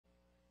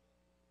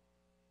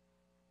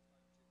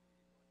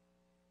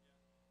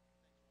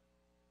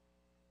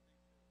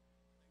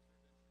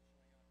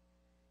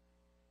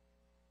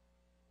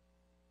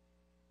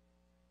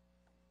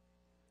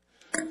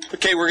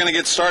Okay, we're going to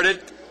get started.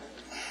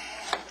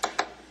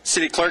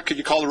 City Clerk, could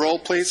you call the roll,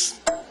 please?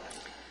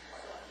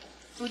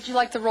 Would you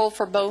like the roll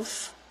for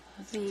both?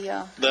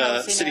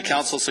 The City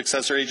Council,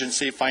 Successor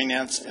Agency,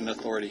 Finance, and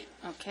Authority.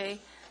 Okay.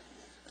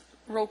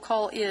 Roll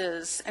call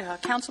is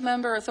Council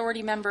Member,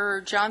 Authority Member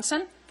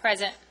Johnson.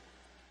 Present.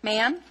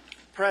 Mann.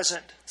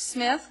 Present.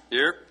 Smith.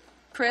 Here.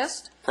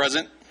 Christ.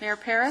 Present. Mayor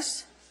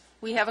Paris.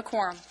 We have a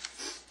quorum.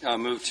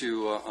 Move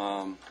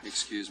to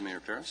excuse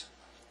Mayor Paris.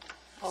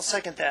 I'll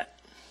second that.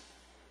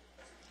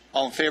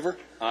 All in favor?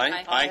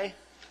 Aye. Aye.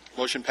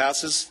 Motion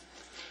passes.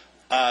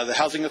 The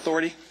Housing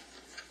Authority,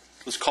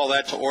 let's call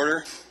that to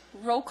order.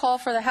 Roll call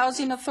for the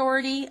Housing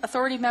Authority.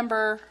 Authority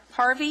Member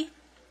Harvey.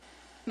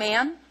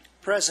 Mann.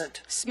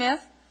 Present.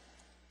 Smith.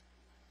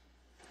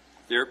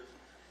 Here.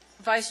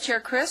 Vice Chair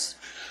Chris.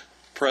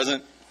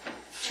 Present.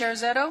 Chair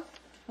Zetto.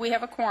 We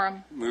have a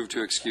quorum. Move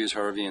to excuse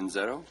Harvey and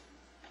Zetto.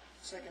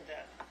 Second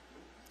that.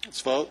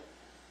 Let's vote.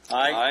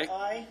 Aye.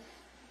 Aye.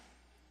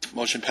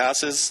 Motion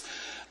passes.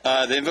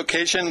 The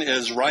invocation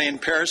is Ryan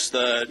Paris,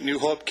 the New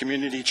Hope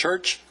Community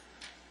Church.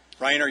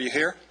 Ryan, are you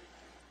here?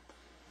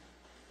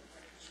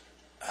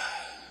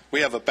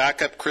 We have a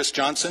backup, Chris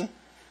Johnson.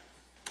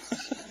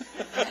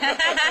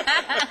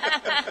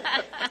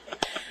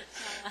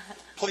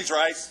 Please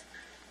rise.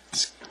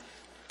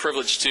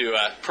 Privileged to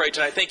pray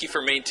tonight. Thank you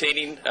for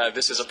maintaining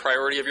this as a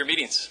priority of your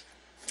meetings.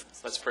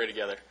 Let's pray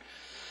together.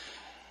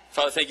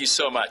 Father, thank you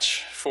so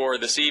much for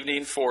this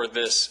evening, for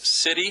this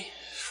city,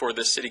 for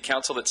this city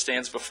council that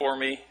stands before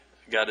me.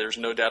 God, there's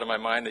no doubt in my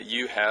mind that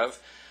you have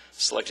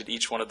selected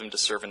each one of them to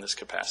serve in this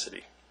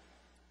capacity.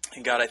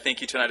 And God, I thank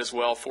you tonight as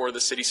well for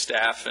the city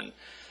staff, and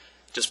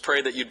just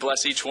pray that you'd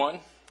bless each one.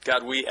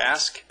 God, we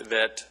ask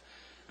that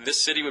this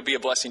city would be a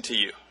blessing to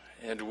you.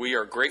 And we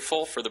are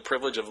grateful for the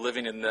privilege of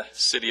living in the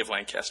city of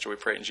Lancaster. We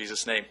pray in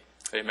Jesus' name.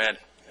 Amen.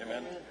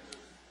 Amen.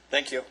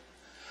 Thank you.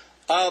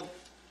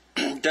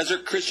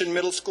 Desert Christian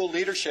Middle School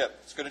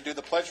leadership is going to do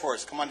the pledge for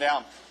us. Come on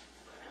down.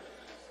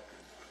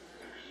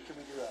 Can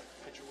we do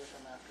a picture with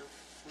them afterwards?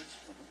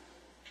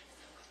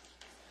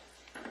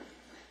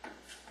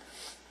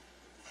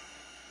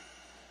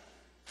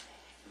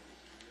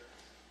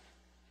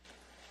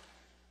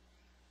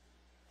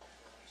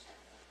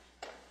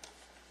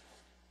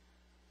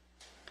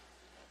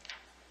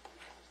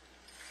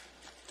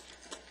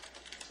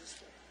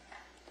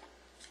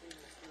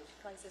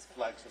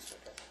 Flags this way.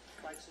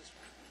 Flags this way.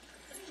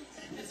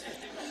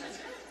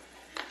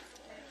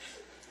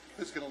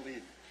 Who's going to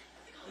lead?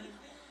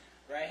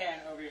 Right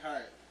hand over your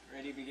heart.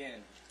 Ready,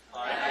 begin.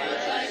 I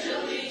pledge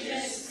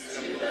allegiance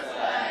to the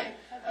flag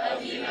of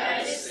the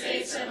United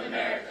States of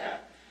America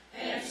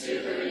and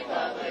to the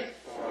republic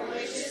for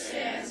which it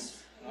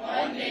stands,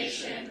 one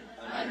nation,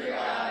 under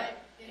God,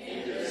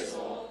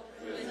 indivisible,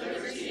 with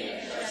liberty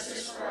and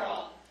justice for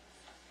all.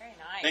 Very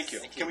nice. Thank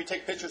you. Can we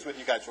take pictures with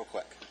you guys real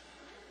quick?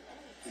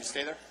 Can you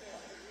stay there?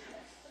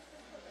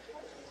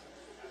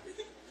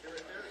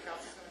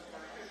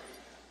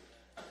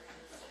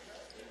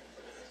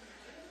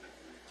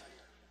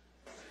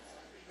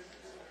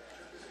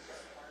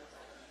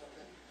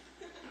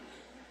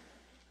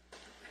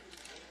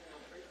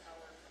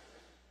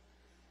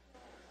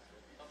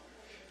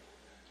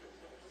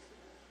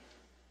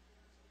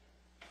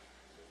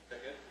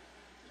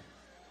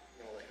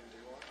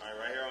 All right,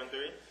 right here on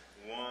three.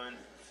 1,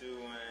 2,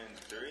 and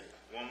 3.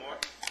 One more.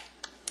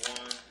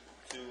 1,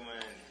 2,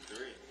 and 3.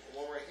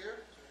 One right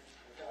here.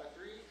 We got a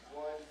 3.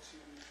 1, 2,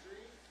 3.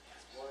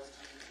 1, 2,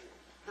 3.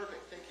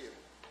 Perfect. Thank you.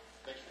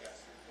 Thank you,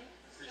 guys.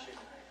 Appreciate it.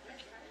 Thank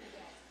you.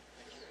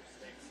 Thank you.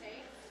 Thank you.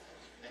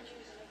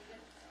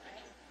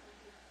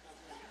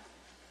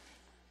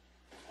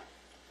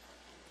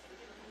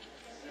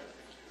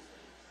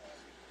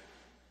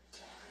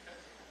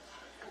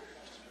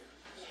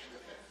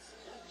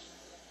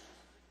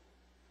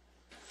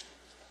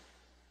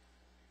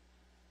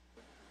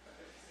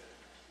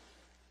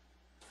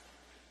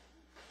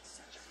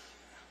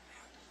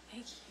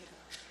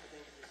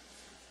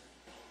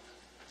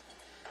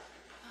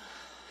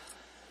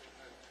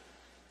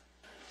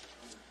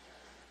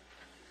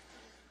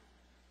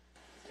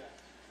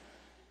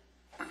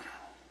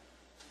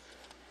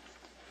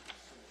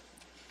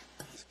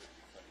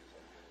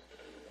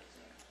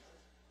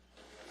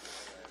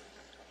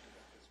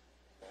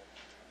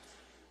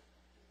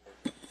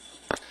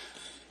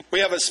 We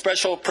have a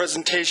special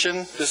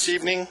presentation this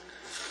evening.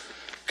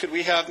 Could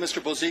we have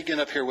Mr. Bozigian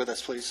up here with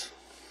us, please?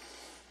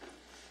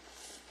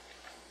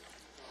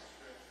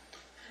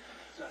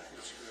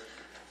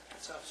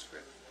 It's off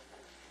script.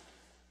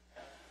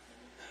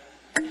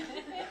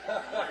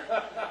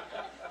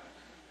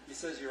 He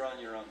says you're on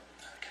your own.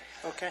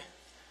 Okay.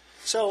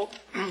 So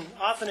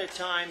often at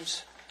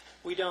times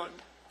we don't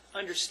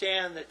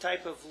understand the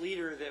type of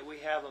leader that we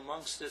have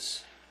amongst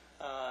us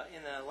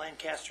in the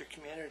Lancaster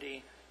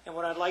community. And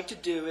what I'd like to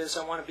do is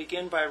I want to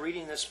begin by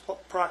reading this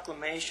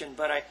proclamation,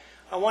 but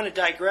I want to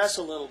digress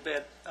a little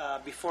bit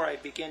before I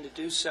begin to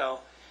do so.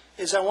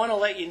 Is I want to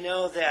let you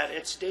know that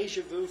it's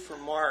deja vu for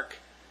Mark,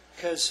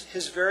 because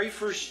his very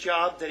first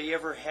job that he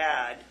ever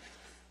had,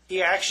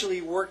 he actually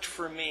worked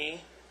for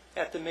me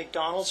at the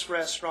McDonald's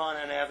restaurant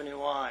on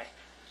Avenue I.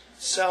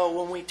 So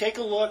when we take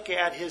a look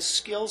at his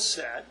skill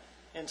set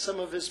and some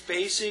of his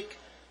basic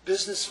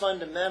business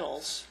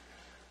fundamentals,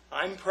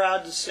 I'm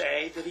proud to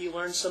say that he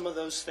learned some of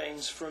those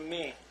things from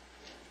me.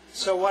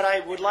 So what I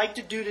would like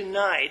to do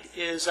tonight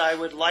is I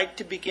would like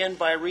to begin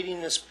by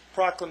reading this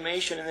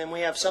proclamation, and then we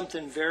have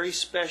something very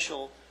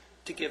special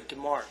to give to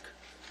Mark.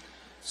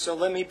 So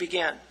let me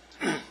begin.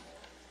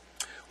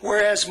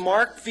 Whereas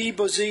Mark V.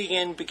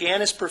 Bozigian began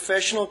his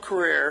professional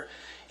career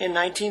in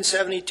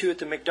 1972 at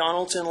the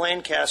McDonald's in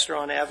Lancaster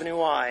on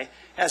Avenue I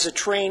as a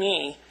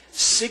trainee,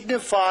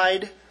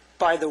 signified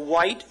by the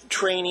white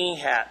trainee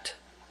hat,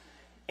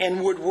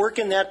 and would work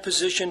in that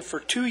position for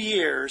 2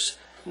 years,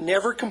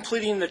 never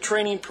completing the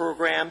training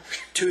program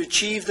to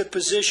achieve the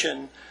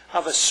position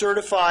of a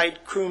certified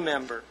crew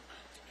member.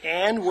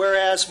 And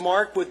whereas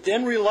Mark would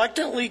then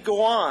reluctantly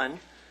go on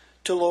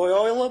to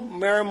Loyola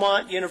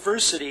Marymount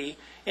University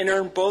and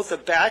earn both a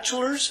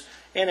bachelor's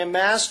and a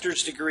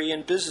master's degree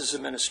in business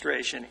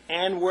administration.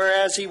 And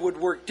whereas he would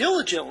work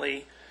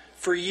diligently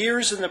for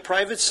years in the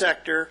private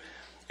sector,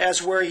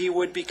 as where he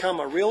would become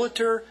a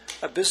realtor,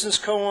 a business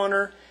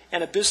co-owner,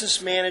 and a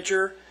business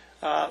manager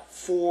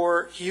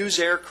for Hughes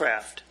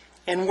Aircraft.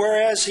 And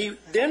whereas he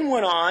then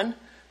went on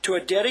to a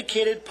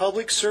dedicated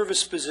public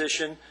service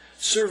position,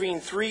 serving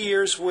 3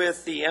 years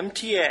with the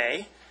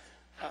MTA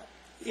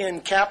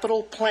in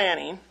capital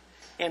planning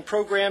and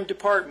program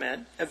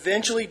department,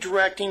 eventually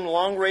directing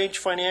long-range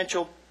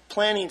financial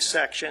planning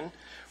section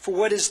for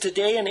what is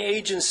today an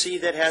agency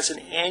that has an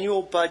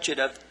annual budget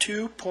of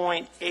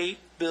 $2.8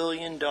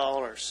 billion.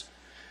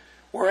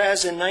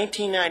 Whereas in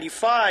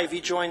 1995,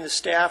 he joined the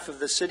staff of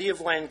the City of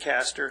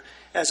Lancaster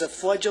as a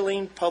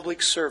fledgling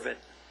public servant,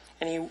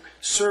 and he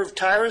served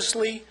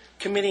tirelessly,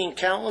 committing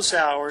countless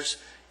hours,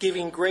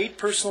 giving great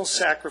personal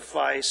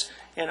sacrifice,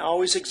 and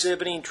always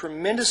exhibiting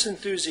tremendous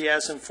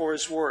enthusiasm for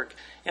his work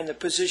in the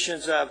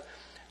positions of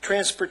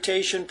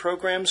Transportation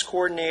Programs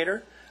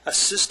Coordinator,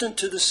 Assistant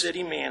to the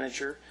City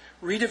Manager,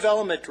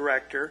 Redevelopment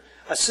Director,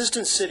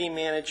 Assistant City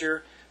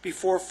Manager,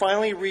 before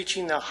finally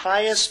reaching the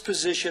highest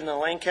position in the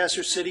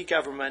Lancaster City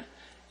government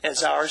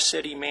as our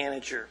City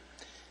Manager.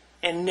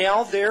 And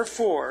now,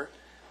 therefore,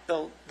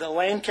 the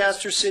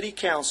Lancaster City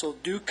Council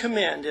do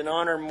commend and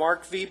honor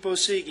Mark V.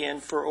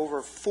 Bozigian for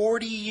over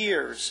 40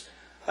 years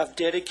of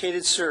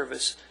dedicated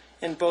service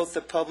in both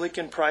the public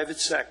and private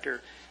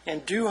sector,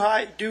 and do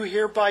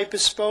hereby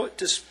bestow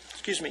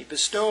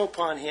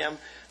upon him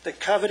the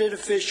coveted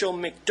official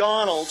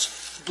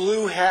McDonald's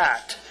blue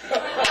hat,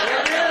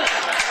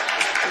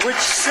 which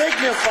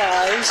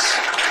signifies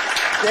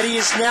that he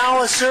is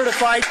now a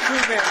certified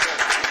crew member.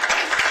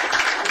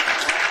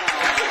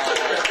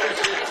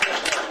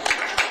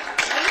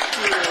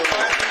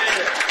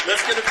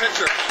 Let's get a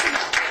picture.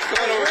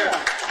 Come on over here.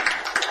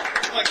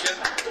 Come on, kid.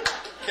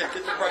 Kid,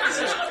 get the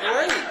proclamation.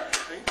 Great.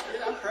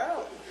 I'm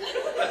proud.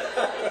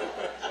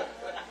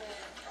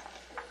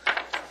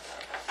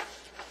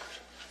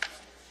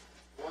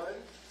 One,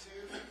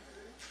 two,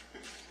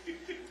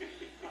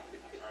 three.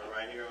 All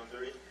right, right here on 3.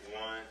 1,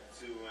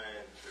 2,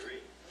 and 3.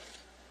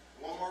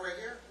 One more right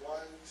here. 1,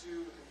 2,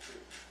 and 3.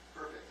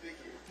 Perfect. Thank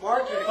you.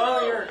 Mark, you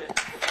finally earned it.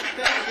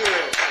 Thank you.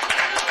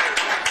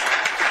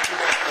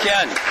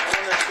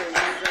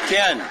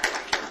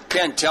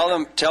 Ken, tell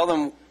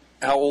them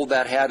how old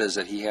that hat is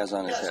that he has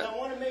on his Yes, head. I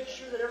want to make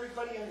sure that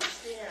everybody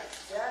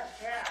understands that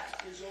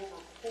hat is over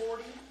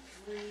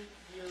 43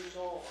 years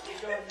old. You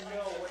don't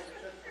know what it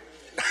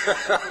took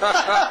for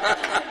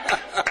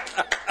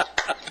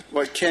me.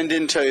 What Ken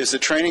didn't tell you is the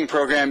training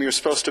program you're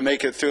supposed to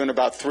make it through in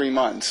about 3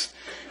 months.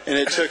 And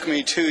it took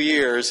me 2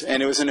 years,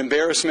 and it was an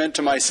embarrassment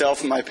to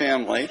myself and my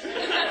family.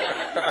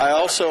 I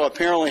also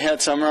apparently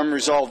had some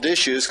unresolved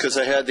issues because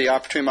I had the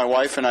opportunity, my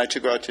wife and I, to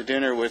go out to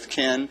dinner with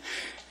Ken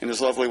and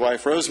his lovely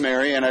wife,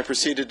 Rosemary, and I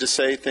proceeded to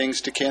say things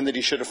to Ken that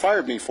he should have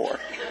fired me for.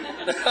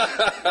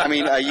 I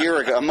mean,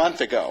 a month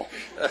ago.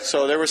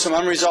 So there were some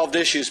unresolved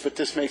issues, but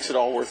this makes it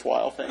all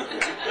worthwhile. Thank you.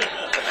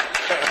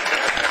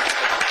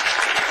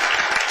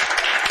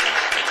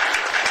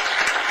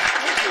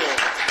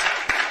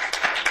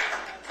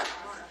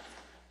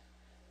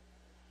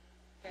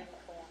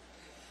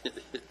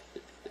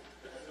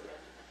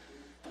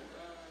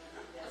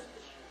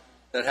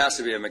 That has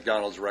to be a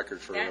McDonald's record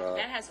for That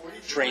has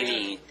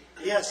trainee,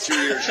 Yes.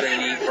 2-year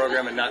trainee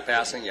program and not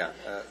passing. Yeah,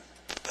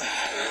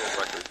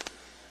 record.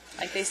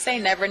 Like they say,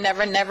 never,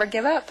 never, never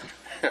give up.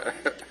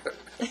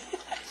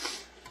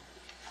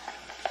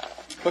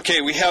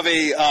 Okay, we have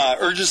a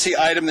urgency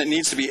item that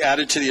needs to be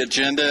added to the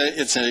agenda.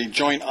 It's a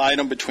joint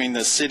item between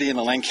the city and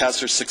the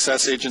Lancaster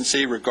Success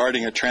Agency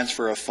regarding a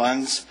transfer of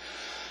funds.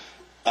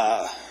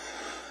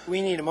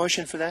 We need a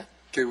motion for that?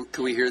 Could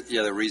we hear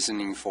the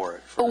reasoning for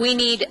it? We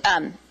need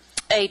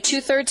a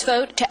 2/3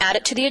 vote to add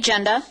it to the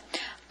agenda.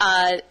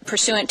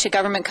 pursuant to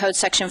Government Code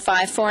Section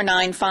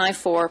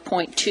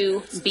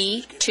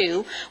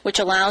 54954.2B2, which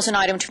allows an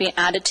item to be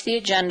added to the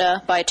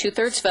agenda by a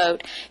two-thirds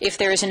vote if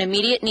there is an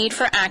immediate need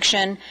for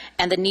action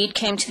and the need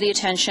came to the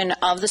attention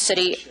of the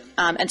city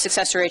and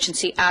successor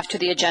agency after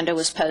the agenda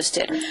was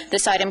posted.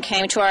 This item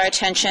came to our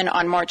attention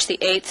on March the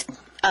 8th,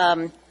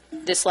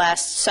 this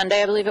last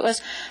Sunday, I believe it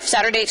was,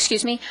 Saturday,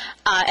 excuse me,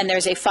 and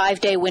there's a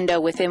 5-day window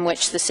within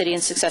which the city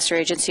and successor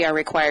agency are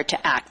required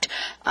to act.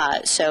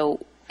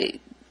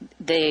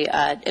 The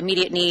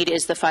immediate need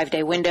is the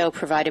 5-day window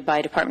provided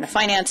by Department of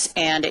Finance,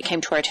 and it came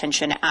to our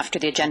attention after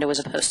the agenda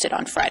was posted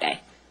on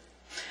Friday.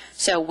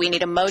 So we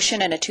need a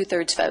motion and a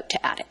two-thirds vote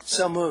to add it.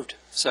 So moved.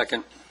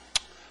 Second.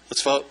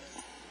 Let's vote.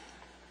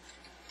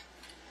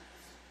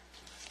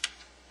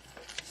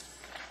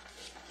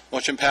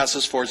 Motion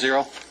passes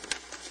 4-0.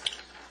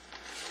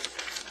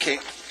 Okay,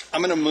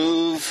 I'm going to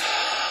move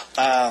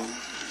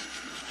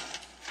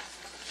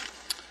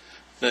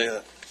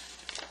the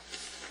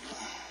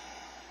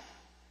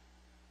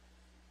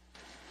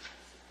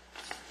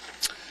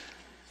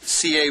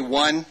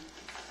CA1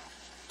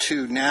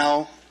 to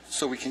now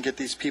so we can get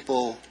these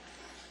people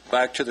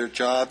back to their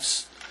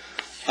jobs.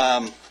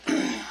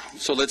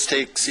 So let's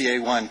take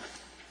CA1.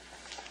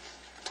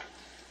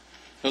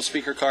 No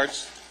speaker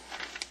cards?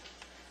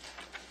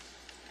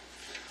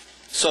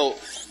 So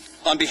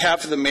on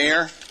behalf of the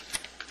mayor,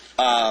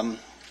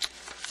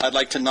 I'd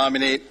like to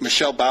nominate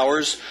Michelle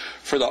Bowers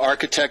for the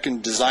Architect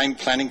and Design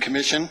Planning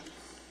Commission.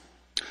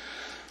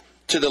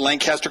 To the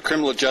Lancaster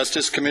Criminal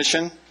Justice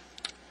Commission,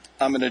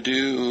 I'm going to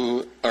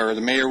do, or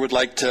the mayor would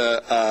like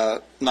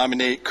to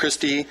nominate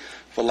Christy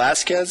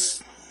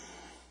Velasquez.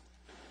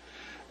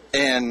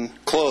 And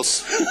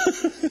close.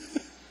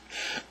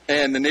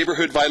 And the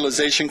Neighborhood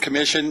Vitalization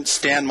Commission,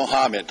 Stan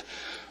Mohammed.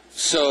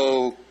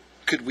 So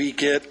could we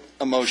get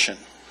a motion?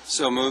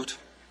 So moved.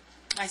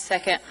 I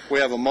second. We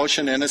have a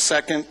motion and a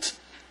second.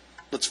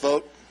 Let's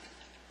vote.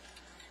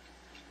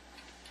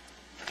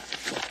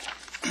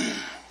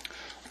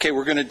 Okay,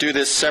 we're going to do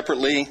this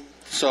separately.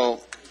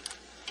 So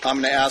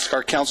I'm going to ask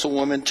our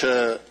councilwoman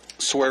to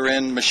swear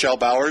in Michelle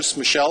Bowers.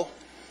 Michelle?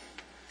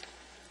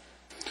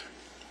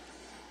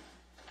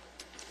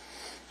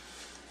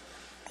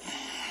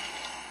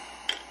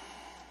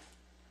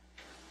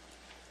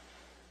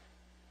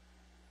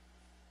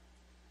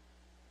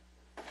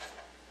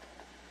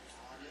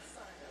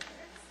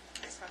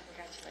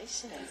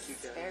 Congratulations.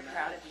 Very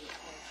proud of you.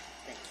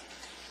 Thank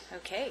you.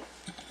 Okay. Go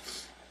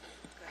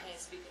ahead and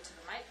speak into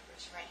the mic.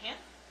 Raise your right hand.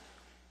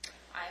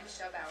 I,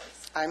 Michelle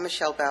Bowers, I,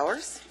 Michelle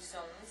Bowers,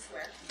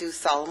 do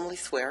solemnly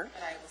swear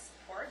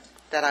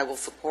that I will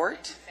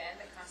support and defend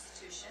the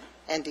Constitution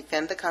and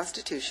defend the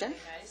Constitution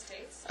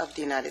of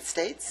the United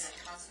States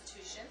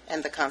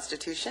and the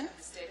Constitution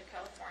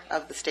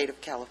of the State of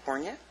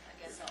California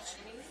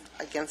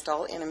against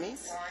all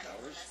enemies,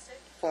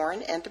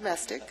 foreign and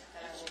domestic,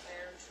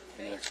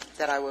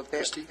 that I will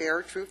bear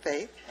true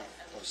faith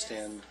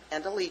Stan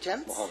and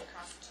allegiance Mohammed.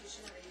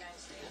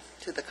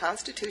 to the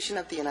Constitution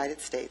of the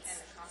United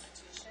States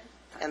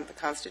and the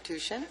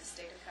Constitution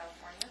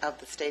of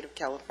the State of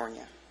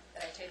California,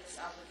 that I take this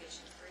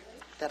obligation freely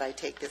that I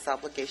take this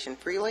obligation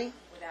freely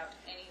without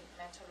any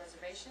mental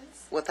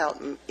reservations without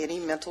any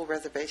mental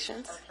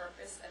reservations or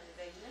purpose of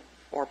evasion,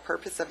 or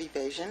purpose of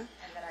evasion,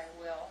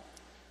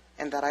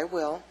 and that I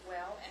will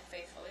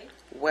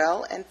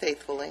well and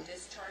faithfully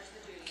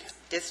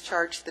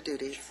discharge the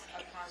duties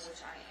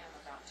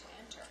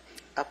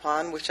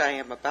upon which I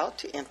am about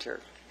to enter.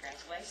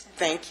 Congratulations.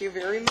 Thank you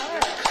very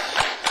much.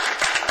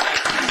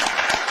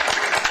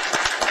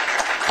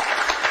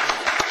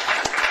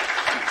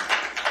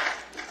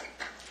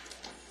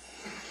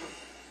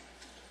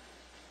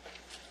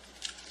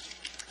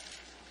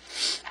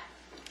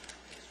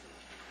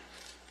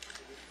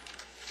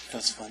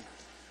 That's fun.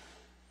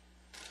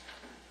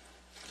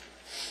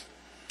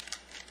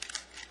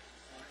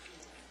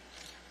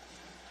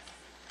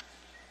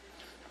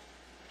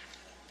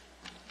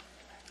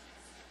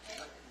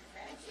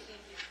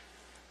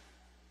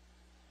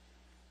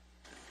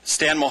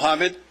 Stan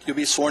Mohammed, you'll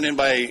be sworn in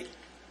by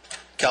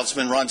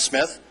Councilman Ron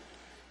Smith.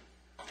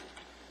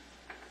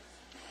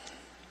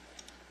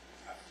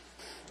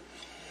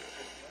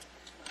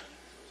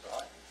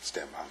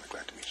 Stan Mohammed,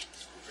 glad to meet you.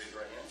 Raise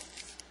your right hand.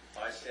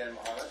 I, Stan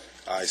Mohammed,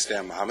 I,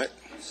 Stan Mohammed,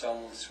 do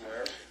solemnly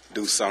swear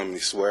do solemnly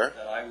swear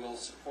that I will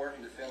support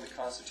and defend the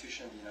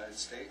Constitution of the United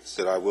States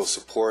that I will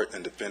support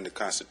and defend the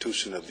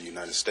Constitution of the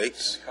United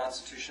States and the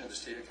Constitution of the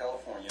State of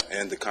California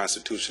and the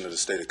Constitution of the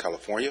State of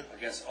California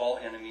against all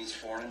enemies,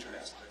 foreign and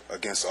domestic,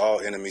 against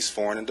all enemies,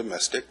 foreign and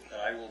domestic,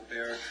 that I will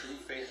bear true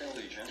faith and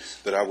allegiance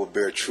that I will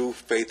bear true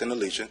faith and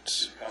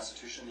allegiance to the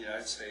Constitution of the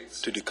United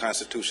States to the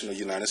Constitution of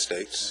the United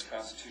States and the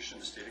Constitution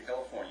of the State of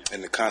California,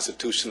 and the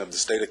Constitution of the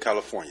State of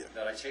California,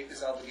 that I take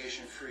this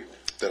obligation freely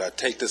that I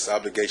take this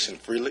obligation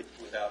freely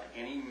without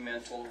any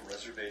mental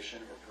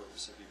reservation or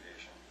purpose of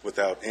evasion,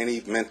 without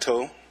any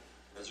mental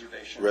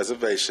reservation or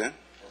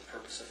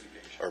purpose of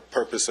evasion, or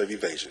purpose of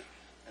evasion,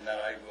 and that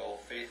I will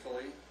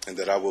faithfully and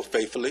that I will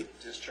faithfully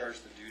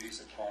discharge the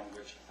duties upon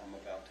which I'm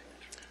about to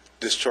enter.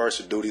 discharge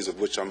the duties of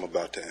which I'm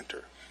about to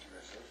enter.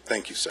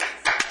 Thank you, sir.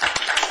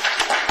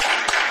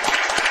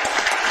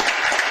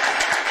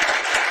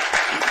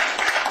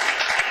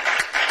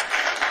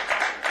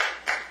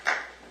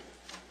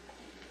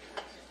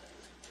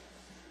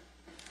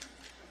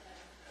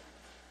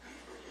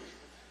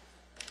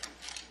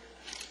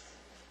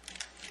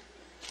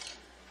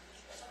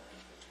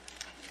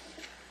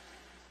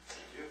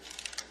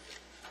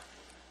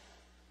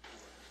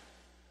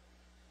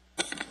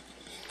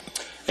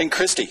 And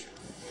Christy.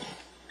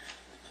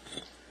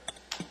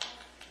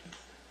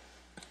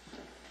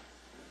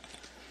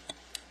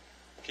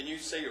 Can you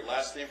say your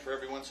last name for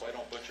everyone so I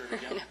don't butcher it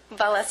again?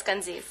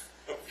 Velasquez.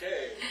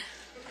 Okay.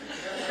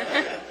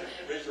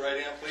 Raise your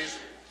right hand, please.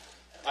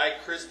 I,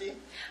 Christy,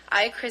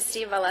 I,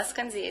 Christy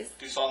Velasquez,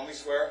 do solemnly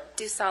swear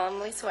do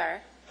solemnly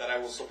swear that I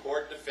will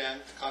support and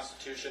defend the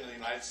Constitution of the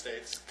United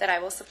States that I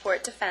will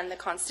support, defend the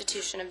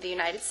Constitution of the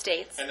United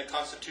States and the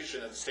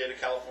Constitution of the State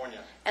of California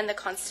and the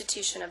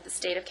Constitution of the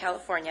State of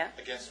California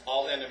against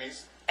all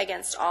enemies,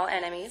 against all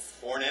enemies,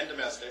 foreign and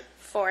domestic.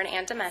 foreign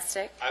and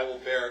domestic. I will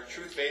bear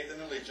true faith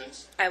and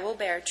allegiance I will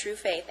bear true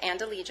faith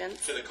and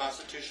allegiance to the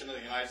Constitution of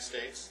the United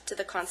States to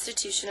the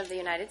Constitution of the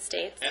United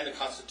States and the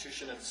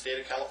Constitution of the State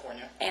of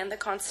California, and the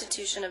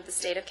Constitution of the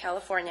State of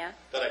California,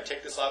 that I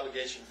take this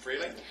obligation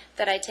freely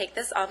that I take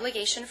this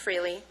obligation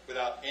freely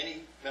without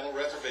any mental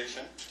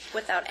reservation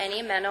without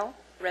any mental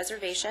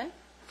reservation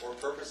or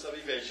purpose of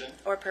evasion,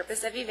 or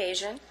purpose of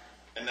evasion,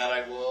 and that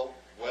I will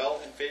well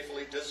and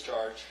faithfully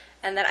discharge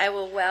and that I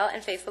will well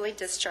and faithfully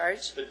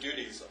discharge the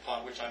duties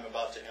upon which I'm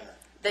about to enter.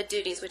 the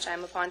duties which I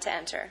am upon to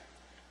enter.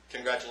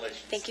 Congratulations.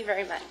 Thank you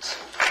very much.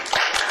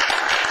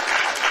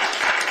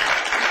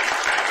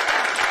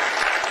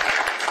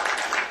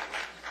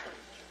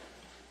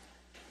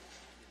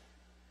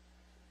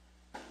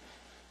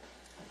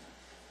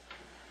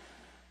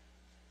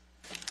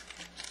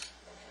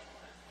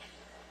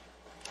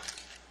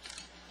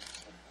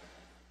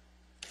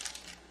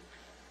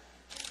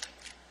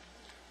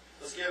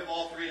 Let's give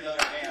all three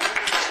another hand.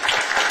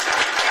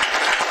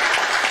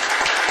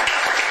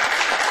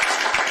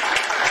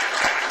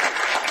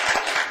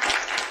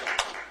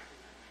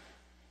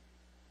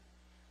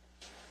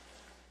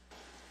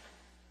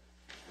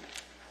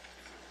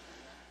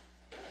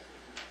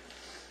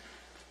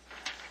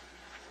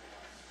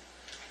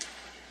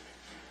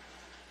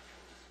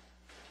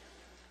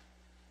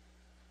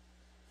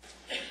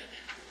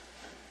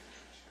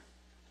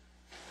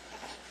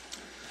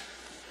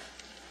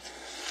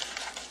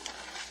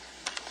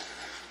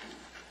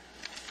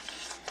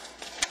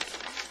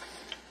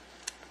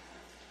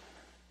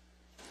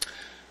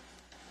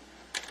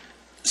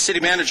 City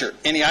Manager,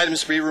 any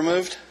items to be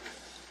removed?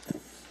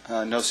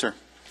 No, sir.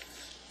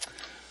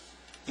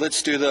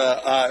 Let's do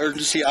the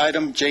urgency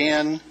item,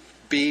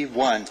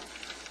 JNB1.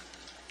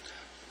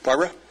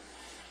 Barbara?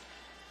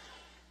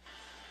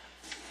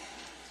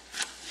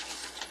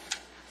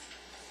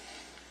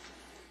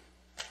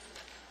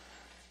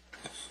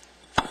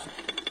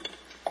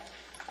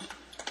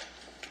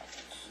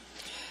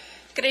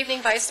 Good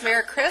evening, Vice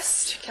Mayor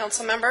Christ,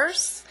 council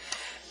members.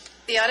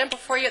 The item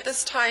before you at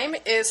this time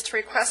is to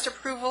request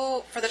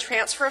approval for the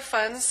transfer of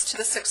funds to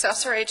the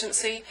successor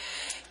agency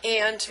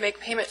and to make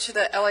payment to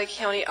the LA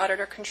County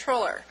Auditor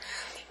Controller.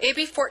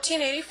 AB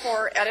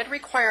 1484 added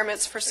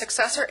requirements for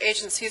successor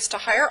agencies to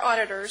hire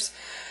auditors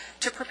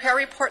to prepare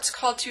reports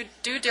called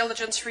due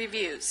diligence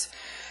reviews.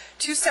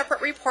 Two separate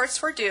reports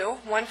were due,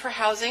 one for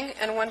housing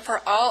and one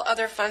for all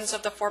other funds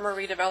of the former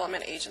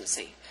redevelopment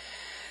agency.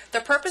 The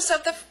purpose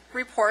of the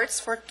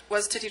reports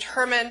was to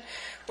determine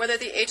whether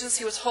the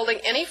agency was holding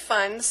any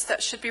funds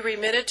that should be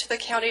remitted to the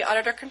County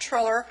Auditor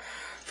Controller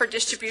for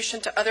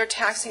distribution to other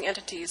taxing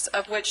entities,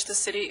 of which the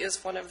city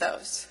is one of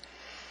those.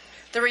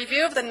 The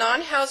review of the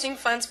non-housing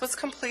funds was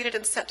completed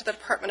and sent to the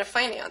Department of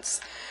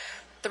Finance.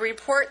 The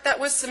report that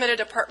was submitted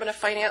to Department of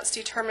Finance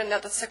determined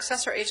that the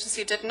successor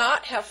agency did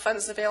not have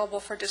funds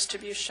available for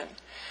distribution.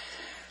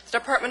 The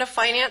Department of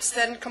Finance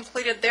then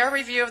completed their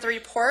review of the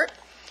report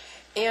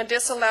and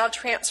disallowed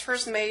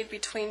transfers made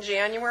between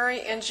January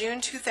and June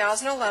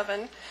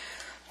 2011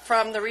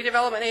 from the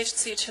redevelopment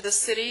agency to the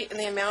city in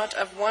the amount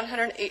of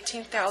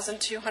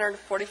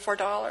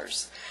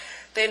 $118,244.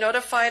 They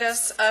notified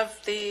us of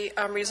the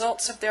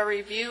results of their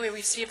review. We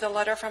received a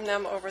letter from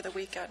them over the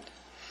weekend.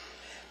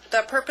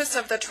 The purpose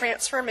of the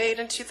transfer made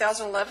in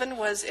 2011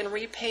 was in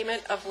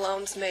repayment of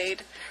loans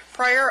made,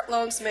 prior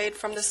loans made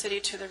from the city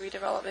to the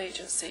redevelopment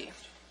agency.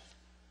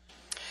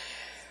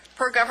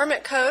 Per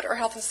government code or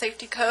health and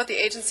safety code,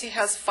 the agency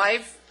has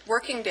 5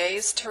 working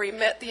days to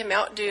remit the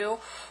amount due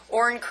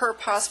or incur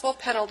possible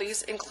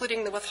penalties,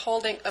 including the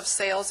withholding of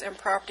sales and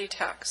property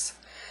tax.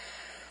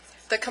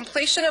 The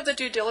completion of the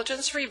due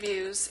diligence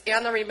reviews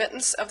and the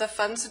remittance of the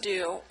funds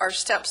due are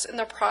steps in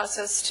the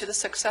process to the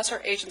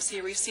successor agency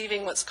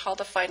receiving what's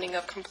called a finding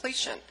of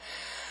completion.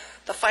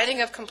 The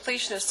finding of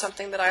completion is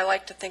something that I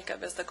like to think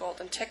of as the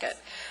golden ticket.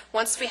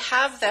 Once we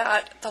have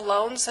that, the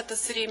loans that the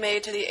city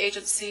made to the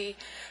agency,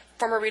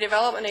 former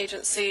redevelopment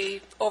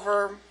agency,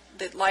 over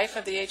the life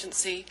of the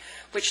agency,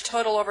 which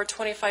total over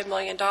 $25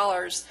 million,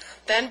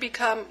 then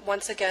become,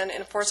 once again,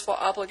 enforceable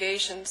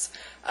obligations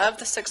of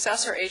the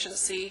successor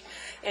agency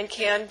and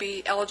can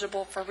be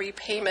eligible for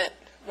repayment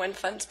when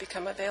funds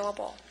become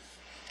available.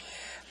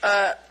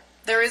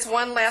 There is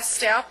one last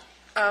step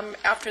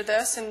after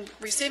this in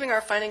receiving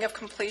our finding of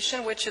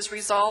completion, which is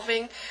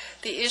resolving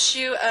the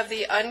issue of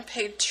the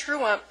unpaid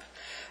true-up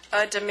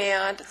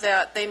demand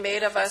that they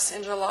made of us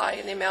in July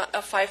in the amount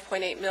of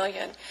 $5.8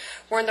 million.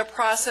 We're in the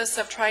process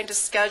of trying to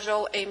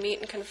schedule a meet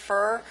and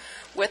confer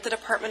with the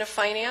Department of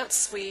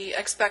Finance. We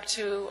expect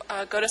to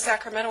go to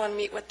Sacramento and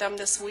meet with them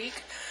this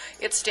week.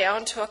 It's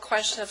down to a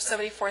question of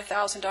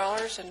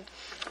 $74,000, and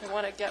we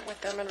want to get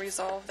with them and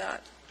resolve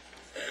that.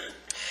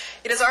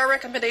 It is our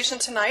recommendation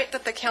tonight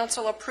that the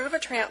council approve a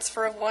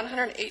transfer of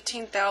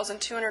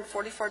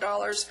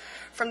 $118,244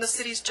 from the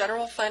city's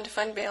general fund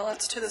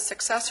balance to the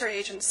successor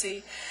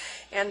agency,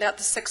 and that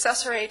the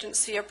successor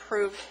agency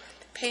approve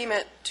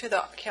payment to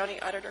the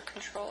county auditor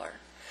controller.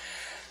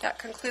 That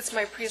concludes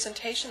my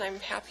presentation.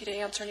 I'm happy to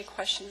answer any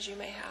questions you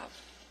may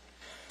have.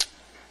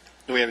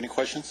 Do we have any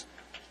questions?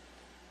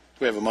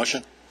 Do we have a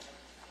motion?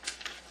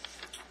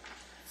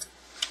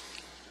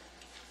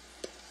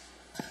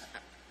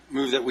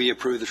 Move that we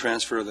approve the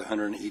transfer of the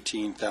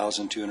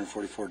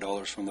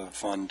 $118,244 from the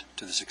fund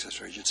to the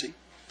successor agency.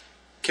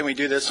 Can we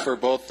do this for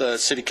both the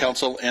city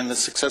council and the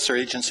successor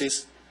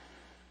agencies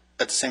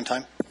at the same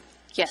time?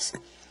 Yes.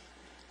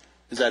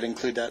 Does that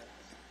include that?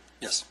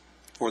 Yes,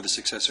 for the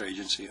successor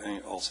agency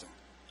also.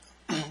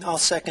 I'll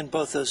second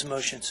both those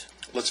motions.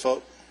 Let's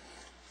vote.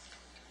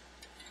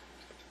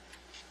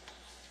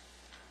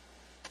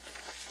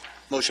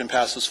 Motion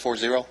passes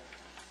 4-0.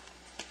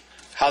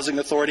 Housing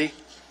Authority.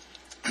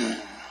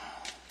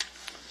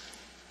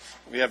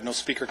 We have no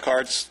speaker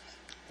cards.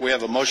 We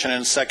have a motion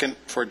and a second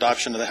for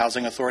adoption of the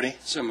Housing Authority.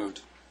 So moved.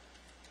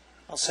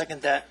 I'll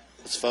second that.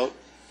 Let's vote.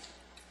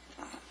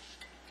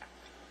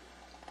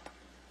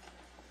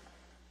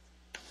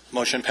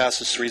 Motion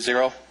passes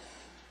 3-0.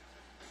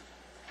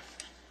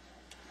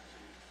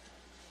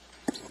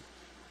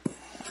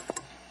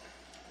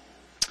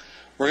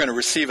 We're going to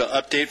receive an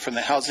update from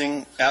the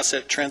Housing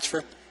Asset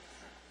Transfer.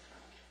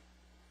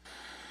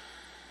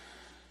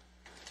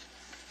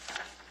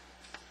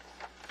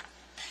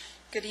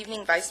 Good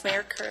evening, Vice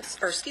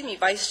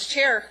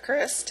Chair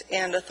Christ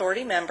and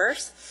authority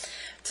members.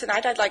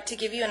 Tonight I'd like to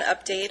give you an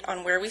update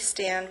on where we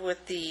stand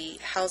with the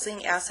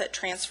Housing Asset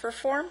Transfer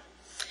Form.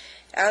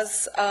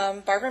 As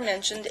Barbara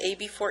mentioned,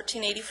 AB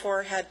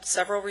 1484 had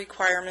several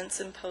requirements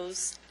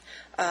imposed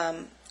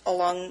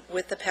along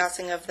with the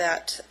passing of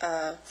that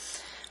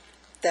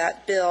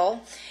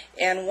bill,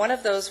 and one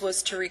of those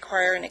was to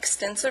require an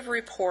extensive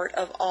report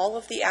of all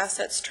of the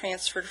assets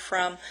transferred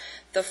from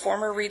the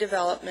former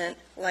redevelopment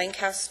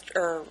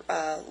Lancaster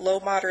Low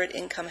Moderate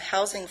Income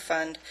Housing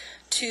Fund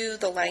to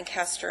the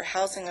Lancaster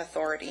Housing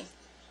Authority,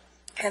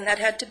 and that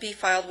had to be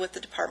filed with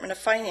the Department of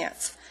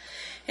Finance.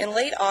 In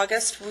late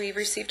August, we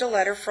received a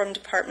letter from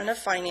Department of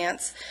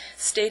Finance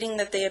stating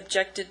that they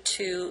objected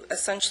to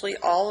essentially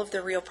all of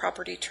the real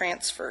property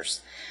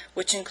transfers,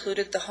 which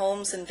included the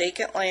homes and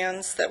vacant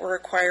lands that were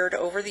acquired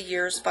over the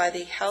years by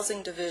the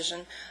housing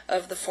division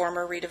of the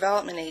former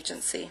redevelopment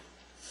agency.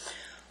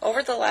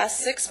 Over the last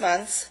 6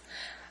 months,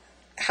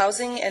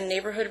 Housing and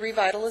Neighborhood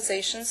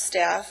Revitalization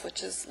staff,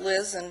 which is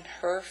Liz and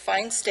her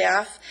fine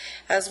staff,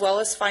 as well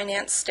as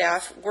finance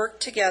staff,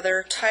 worked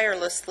together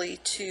tirelessly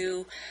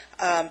to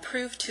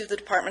prove to the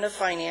Department of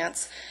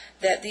Finance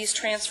that these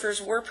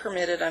transfers were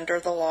permitted under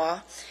the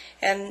law,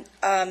 and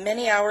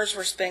many hours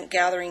were spent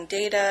gathering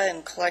data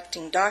and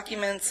collecting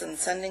documents and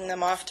sending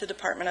them off to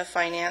Department of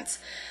Finance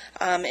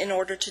in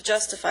order to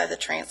justify the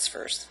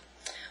transfers.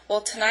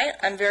 Well, tonight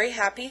I'm very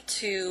happy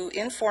to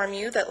inform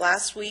you that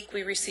last week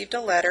we received a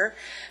letter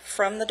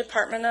from the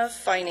Department of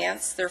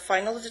Finance. Their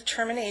final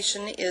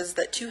determination is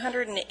that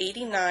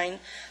 289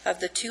 of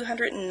the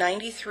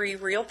 293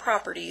 real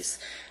properties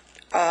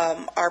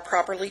are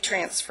properly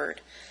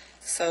transferred.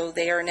 So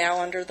they are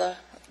now under the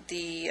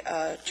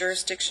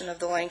jurisdiction of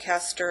the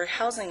Lancaster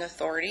Housing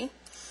Authority.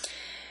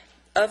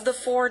 Of the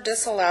 4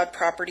 disallowed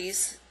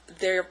properties,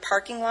 there are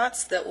parking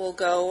lots that will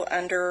go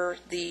under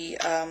the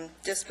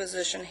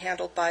disposition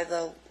handled by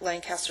the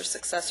Lancaster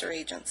Successor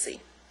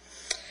Agency.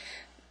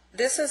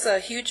 This is a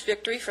huge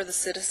victory for the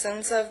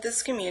citizens of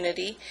this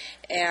community,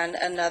 and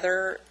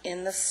another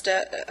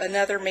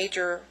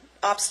major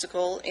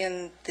obstacle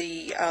in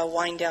the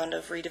wind down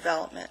of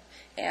redevelopment,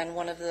 and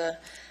one of the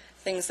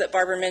things that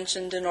Barbara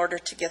mentioned in order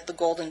to get the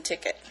golden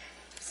ticket.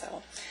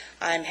 So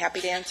I'm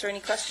happy to answer any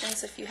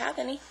questions if you have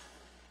any.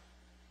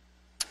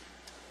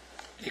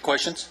 Any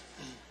questions?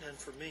 None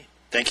for me.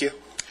 Thank you.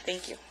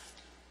 Thank you.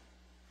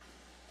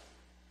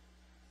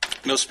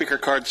 No speaker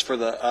cards for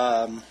the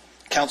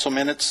council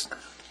minutes.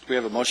 We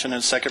have a motion and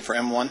a second for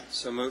M1.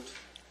 So moved.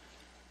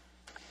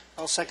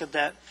 I'll second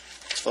that.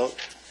 Let's vote.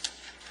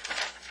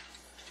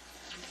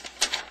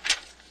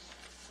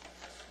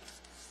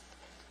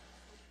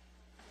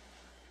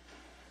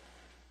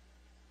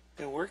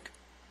 It'll work?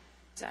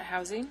 Is that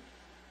housing?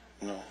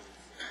 No.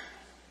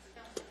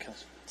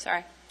 Council.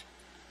 Sorry.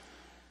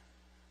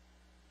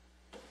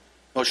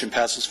 Motion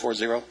passes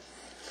 4-0.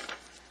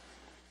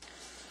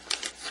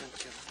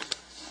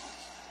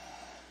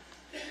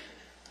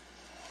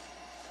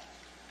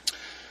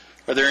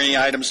 Are there any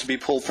items to be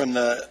pulled from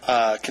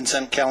the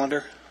consent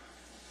calendar?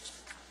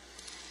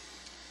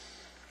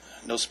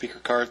 No speaker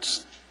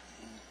cards.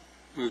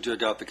 Move to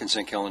adopt the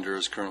consent calendar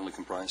as currently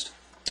comprised.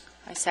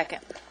 I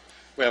second.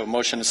 We have a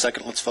motion and a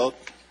second. Let's vote.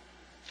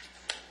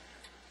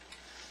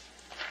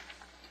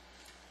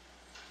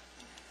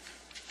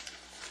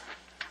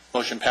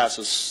 Motion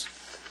passes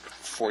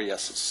 4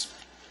 yeses.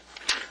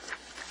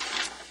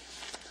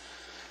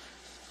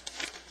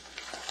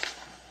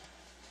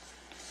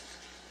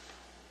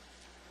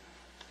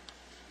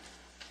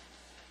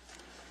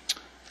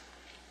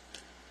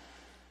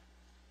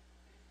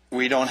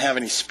 We don't have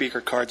any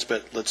speaker cards,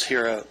 but let's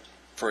hear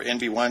for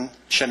NV1,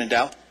 Shannon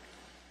Dow.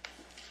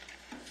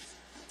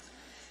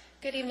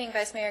 Good evening,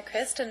 Vice Mayor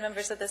Christ and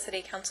members of the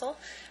City Council.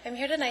 I'm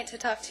here tonight to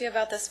talk to you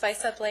about the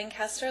Spice Up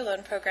Lancaster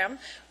Loan Program,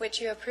 which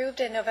you approved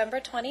in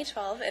November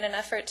 2012 in an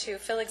effort to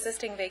fill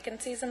existing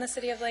vacancies in the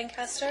City of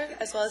Lancaster,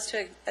 as well as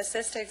to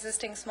assist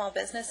existing small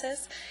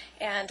businesses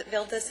and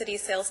build the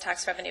city's sales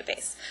tax revenue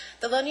base.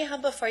 The loan you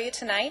have before you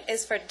tonight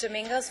is for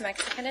Domingo's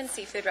Mexican and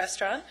Seafood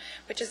Restaurant,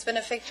 which has been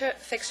a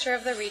fixture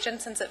of the region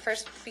since it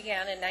first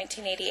began in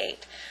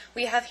 1988.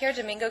 We have here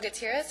Domingo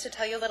Gutierrez to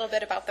tell you a little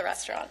bit about the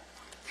restaurant.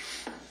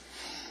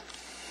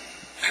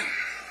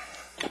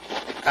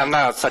 I'm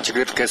not such a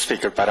good guest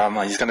speaker, but I'm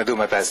just going to do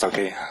my best,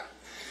 okay?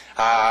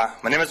 My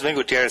name is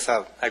Domingo Gutierrez.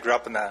 I grew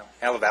up in the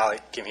Ella Valley,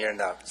 came here in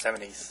the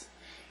 70s.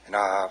 And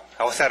I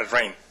always had a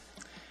dream.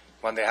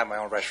 One day I had my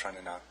own restaurant,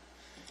 and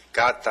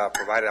God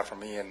provided that for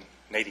me in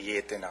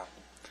 88, and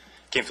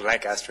came to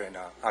Lancaster, and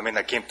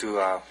I came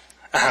to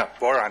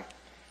Boron,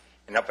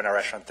 and opened a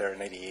restaurant there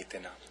in 88.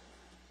 And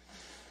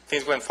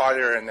things went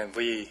farther, and then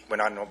we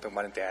went on and opened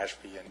one in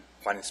Ashby and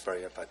one in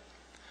Speria, but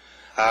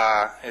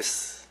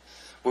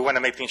we want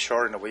to make things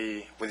short, and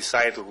we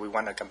decided we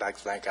want to come back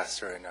to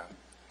Lancaster and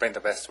bring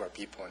the best to our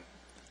people. And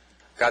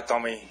God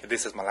told me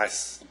this is my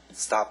last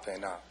stop,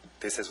 and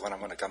this is when I'm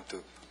going to come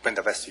to bring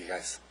the best to you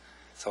guys.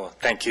 So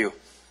thank you.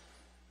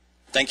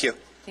 Thank you.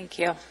 Thank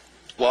you.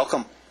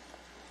 Welcome.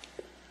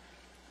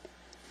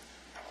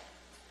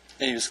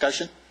 Any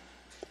discussion?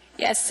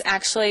 Yes,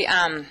 actually,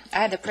 I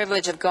had the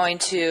privilege of going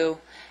to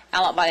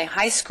Allen Valley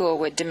High School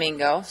with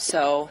Domingo.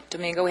 So,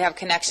 Domingo, we have a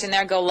connection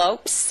there. Go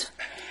Lopes.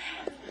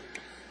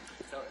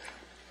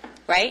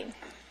 Right?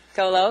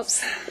 Go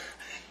Lopes.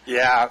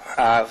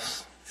 Yeah.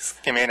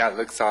 Came in,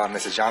 looked at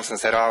Mrs. Johnson and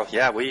said, oh,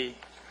 yeah, we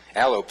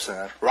Lopes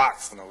and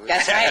rocks.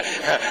 That's right.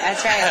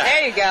 That's right.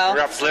 There you go.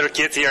 We're up as little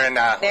kids here, and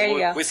there you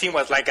go. We seen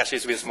what Lancaster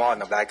used to be small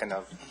back in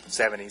the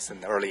 70s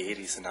and the early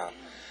 80s, and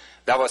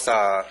that was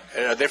a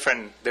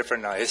different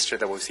history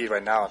that we see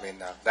right now. I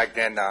mean, back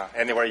then,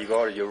 anywhere you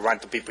go, you run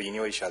to people, you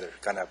knew each other.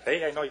 Kind of,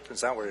 hey, I know you from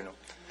somewhere,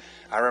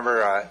 I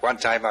remember one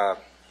time I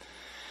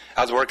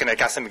was working at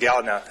Casa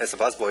Miguel as a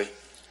busboy,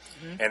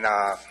 and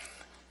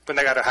when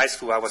I got to high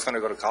school, I was going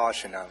to go to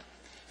college, and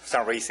for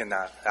some reason,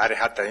 I didn't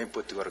have the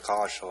input to go to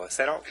college, so I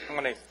said, oh, I'm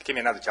going to give me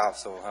another job.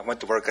 So I went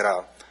to work at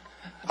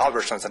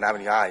Albertsons on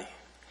Avenue I,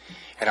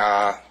 and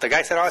the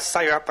guy said, oh, I'll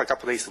sign you up a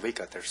couple days a week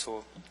out there.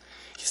 So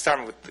he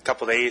started with a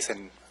couple days,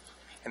 and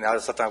I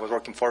was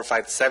working 4,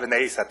 5, 7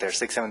 days out there,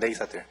 6, 7 days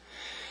out there.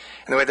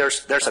 Anyway,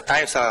 there's at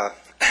times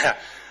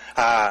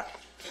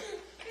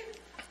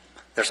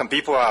there's some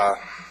people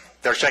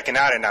they're checking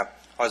out, and I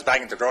was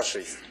bagging the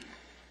groceries,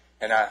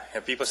 and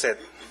people said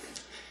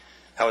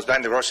I was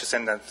bagging the groceries,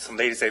 and some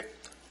ladies, they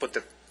put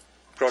the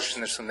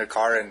groceries in their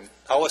car, and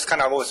I was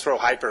always real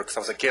hyper because I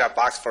was a kid. I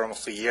boxed for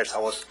almost 2 years. I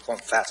was going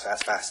fast.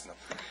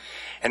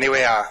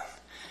 Anyway,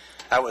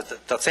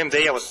 the same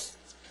day I was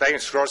bagging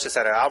groceries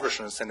at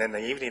Albertsons, and in the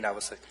evening I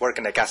was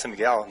working at Casa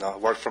Miguel. I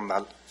worked from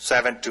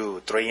 7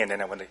 to 3, and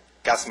then I went to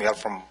Casa Miguel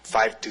from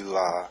 5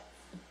 to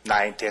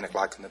 9, 10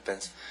 o'clock, it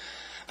depends.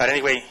 But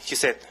anyway, she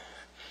said,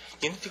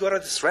 you need to go to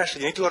this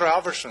restaurant, you need to go to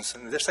Albertsons,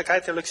 and there's a guy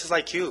that looks just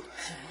like you.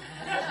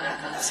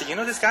 I said, you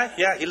know this guy?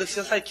 Yeah, he looks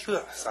just like you.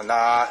 So,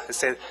 nah. I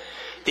said,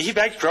 did he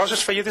bag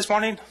groceries for you this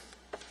morning?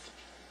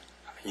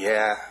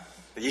 Yeah.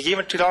 Did you give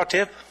him a $2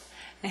 tip?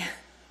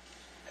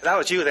 That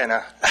was you then,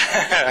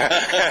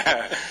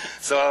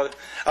 So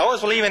I always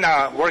believe in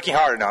working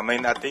hard. I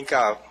mean, I think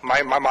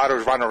my motto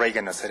is Ronald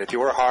Reagan. I said, if you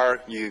work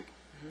hard,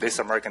 this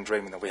American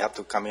dream, we have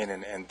to come in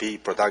and be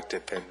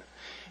productive.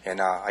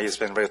 And I just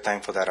been very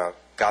thankful that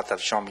God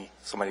has shown me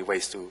so many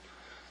ways to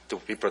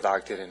be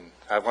productive. And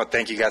I want to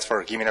thank you guys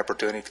for giving me an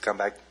opportunity to come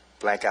back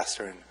to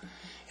Lancaster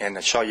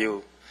and show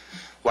you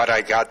what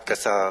I got.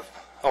 Because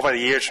over the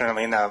years,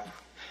 coming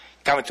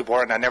to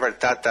board, I never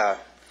thought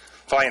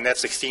flying an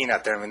F-16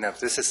 out there.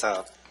 This is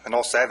an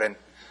 07.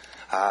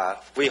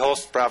 We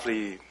host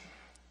probably,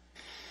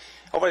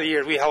 over the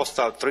years, we host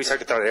 3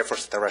 Secretary of Air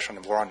Force at the restaurant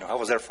in Boron. I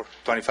was there for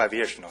 25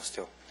 years,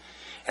 still.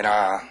 And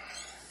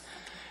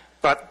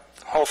but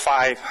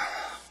 05,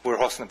 we were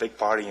hosting a big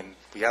party, and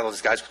we had all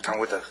these guys who come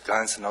with the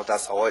guns,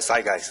 that's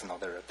OSI guys, and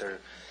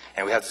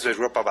we had this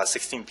group of about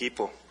 16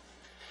 people.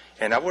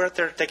 And we're out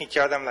there taking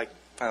care of them like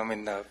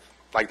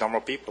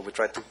normal people.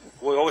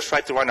 We always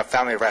try to run a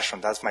family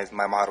restaurant. That's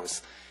my motto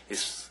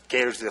is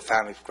cater to the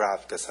family crowd,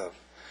 because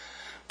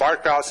bar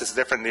crowds is a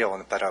different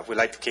deal, but we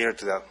like to cater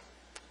to the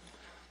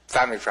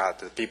family crowd.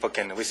 The people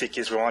we see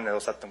kids run, and all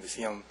of a sudden we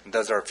see them. And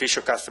those are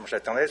official customers.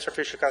 Like, those are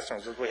official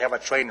customers. We have a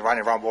train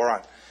running around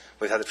Boron.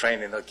 We have the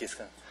train, and the kids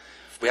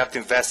we have to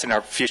invest in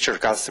our future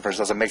customers.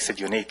 That's what makes it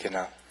unique.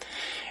 And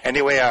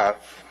anyway,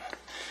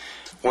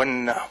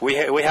 when we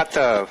had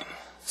the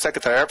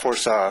Secretary of Air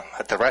Force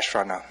at the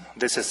restaurant,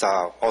 this is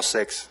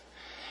 06,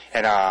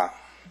 and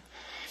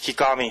he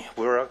called me.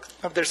 We were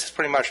there's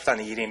pretty much done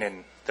eating,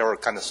 and they were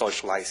kind of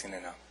socializing.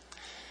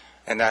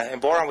 And in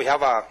Boron we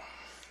have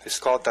it's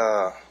called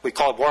we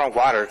call it Boron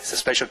Water. It's a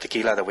special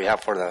tequila that we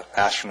have for the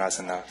astronauts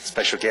and the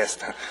special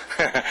guests.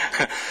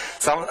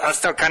 So I'm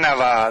still kind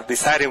of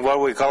deciding what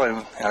we call it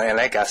in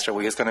Lancaster.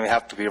 We're just going to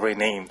have to be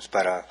renamed.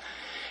 But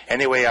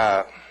anyway,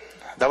 that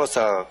was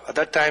at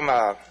that time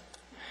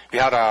we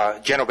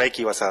had General Bakey.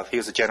 He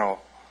was a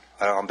general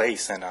on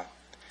base, and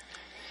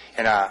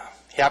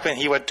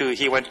he went to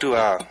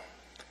a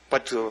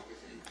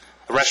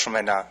restroom,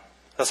 and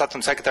the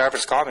Secretary of Air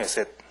Force called me and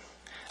said,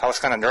 I was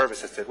kind of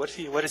nervous. I said, what is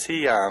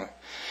he? He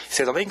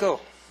said,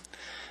 Domingo,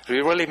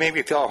 you really made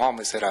me feel at home.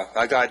 He said,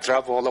 I got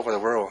trouble all over the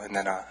world, and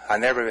then I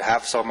never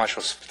have so much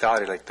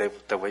hospitality like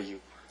the way you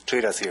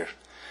treat us here.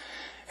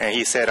 And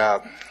he said,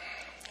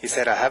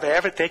 have I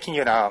ever taken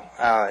you on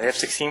a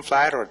F-16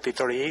 flight or a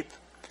P-38? He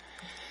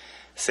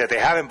said, they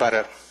haven't,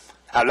 but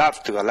I'd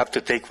love to. I'd love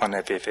to take one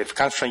if it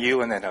comes from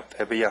you, and then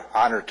it'd be an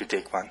honor to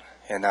take one.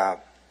 And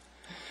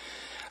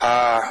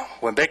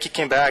when Becky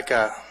came back,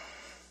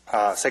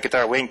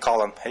 Secretary Wayne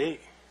called him, hey,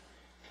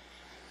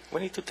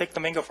 we need to take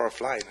Domingo for a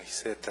flight. And he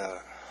said,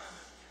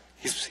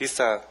 he's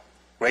a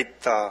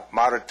great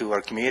model to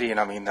our community. And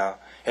I mean,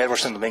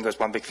 Edwards and Domingo is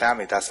one big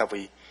family. That's what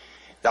we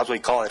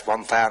call it,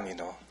 one family,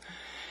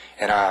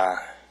 And all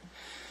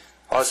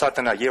of a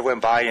sudden, a year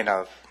went by, and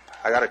I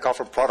got a call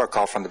from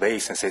protocol from the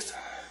base, and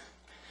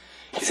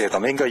he said,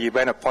 Domingo, you've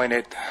been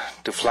appointed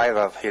to fly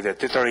the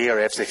 230 or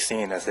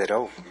F-16. I said,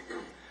 oh.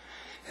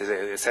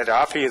 He said,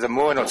 I offer you the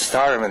moon or the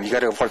star, and you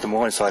got to go for the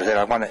moon. So I said,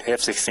 I want an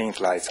F-16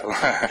 flight. So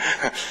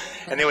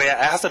anyway,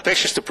 I have some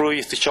pictures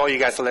to show you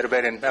guys a little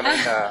bit. And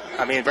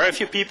I mean, very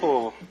few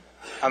people.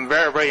 I'm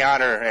very, very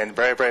honored and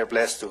very, very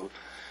blessed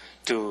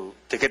to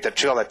get the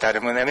thrill at that.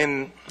 I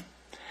mean,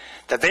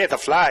 the day of the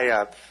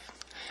fly,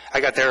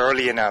 I got there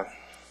early, and that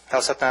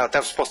was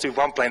supposed to be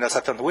one plane. I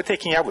said, we're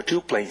taking you out with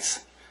 2 planes.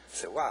 I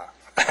said, wow.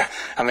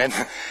 I mean,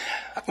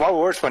 my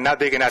words were not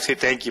big enough to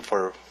thank you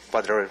for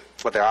what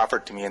they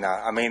offered to me. And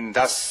I mean,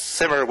 that's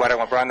similar to what I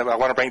want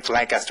to bring to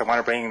Lancaster.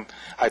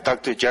 I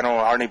talked to General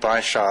Arnie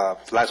Bunch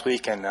last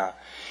week, and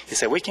he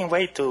said, we can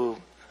wait to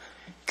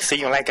see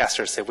you in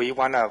Lancaster. He said, we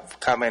want to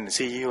come and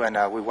see you, and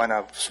we want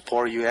to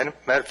support you. And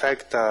matter of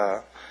fact,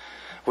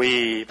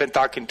 we've been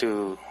talking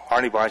to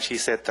Arnie Bunch. He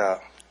said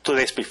 2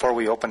 days before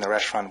we open the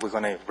restaurant,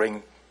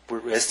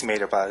 we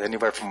estimate about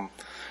anywhere from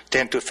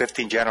 10 to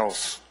 15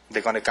 generals.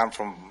 They're going to come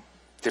from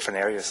different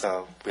areas.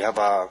 We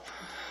have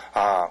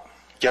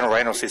General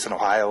Reynolds is in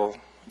Ohio,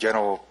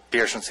 General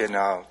Pearson's in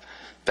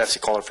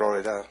Pensacola,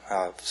 Florida.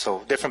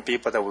 So different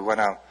people that we want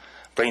to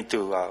bring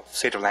to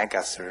State of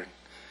Lancaster.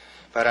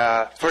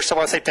 But first I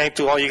want to say thank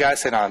you to all you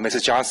guys, and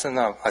Mrs. Johnson.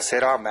 I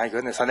said, oh my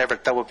goodness, I never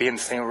thought we'd be in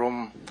the same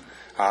room.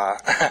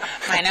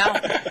 I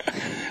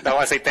know. I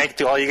want to say thank you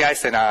to all you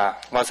guys, and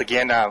once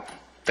again,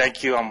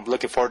 thank you. I'm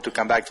looking forward to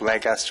come back to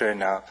Lancaster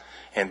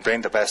and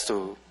bring the best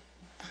to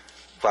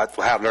what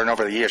we have learned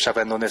over the years. I've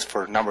been doing this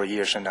for a number of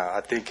years, and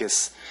I think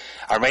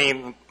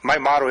my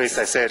motto is,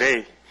 I said,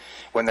 hey,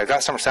 when the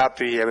customer's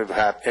happy,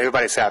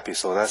 everybody's happy.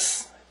 So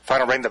if I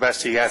don't bring the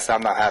best to you guys,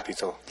 I'm not happy.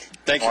 So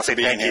thank you for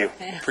being here.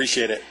 Yeah.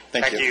 Appreciate it.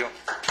 Thank you.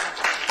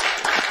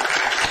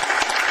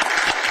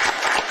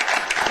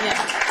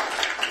 Yeah.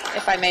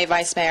 If I may,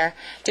 Vice Mayor.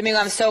 Domingo,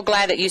 I'm so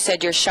glad that you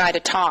said you're shy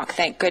to talk.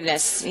 Thank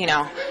goodness,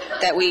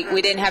 that we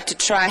didn't have to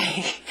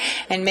try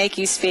and make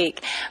you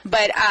speak.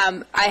 But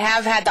I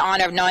have had the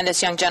honor of knowing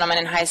this young gentleman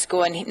in high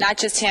school, and not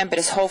just him, but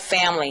his whole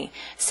family,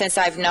 since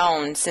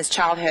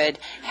childhood,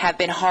 have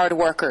been hard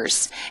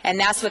workers. And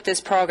that's what this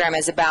program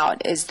is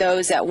about, is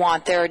those that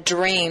want their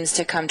dreams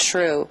to come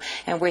true.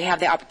 And we have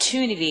the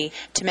opportunity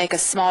to make a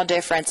small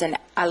difference and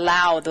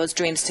allow those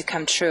dreams to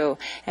come true.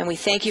 And we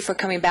thank you for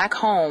coming back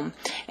home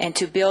and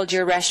to build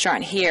your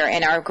restaurant here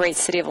in our great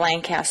city of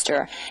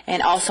Lancaster,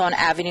 and also on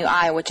Avenue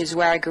I, which is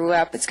where I grew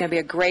up. It's going to be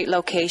a great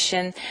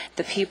location.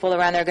 The people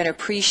around there are going to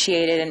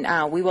appreciate it,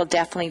 and we will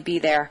definitely be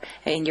there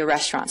in your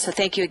restaurant. So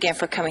thank you again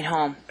for coming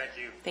home. Thank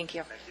you. Thank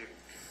you.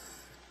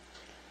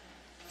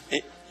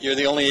 Hey, you're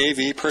the only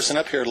AV person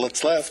up here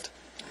that's left.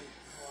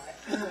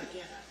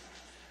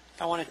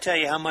 I want to tell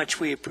you how much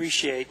we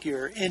appreciate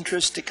your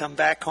interest to come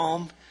back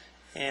home,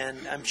 and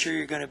I'm sure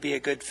you're going to be a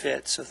good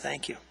fit, so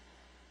thank you.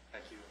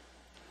 Thank you.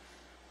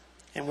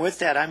 And with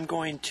that, I'm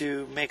going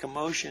to make a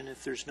motion,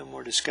 if there's no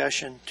more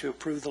discussion, to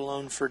approve the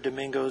loan for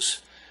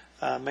Domingo's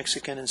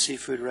Mexican and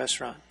Seafood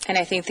Restaurant. And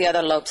I think the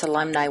other Lopes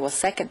alumni will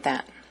second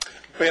that.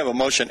 We have a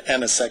motion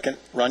and a second.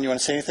 Ron, you want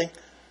to say anything?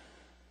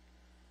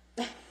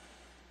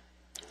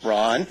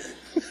 Ron?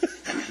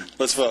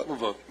 Let's vote. We'll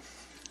vote.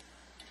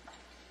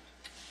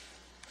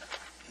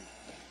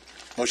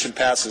 Motion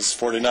passes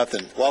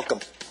 4-0. Welcome.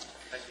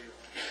 Thank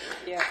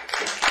you. Yeah.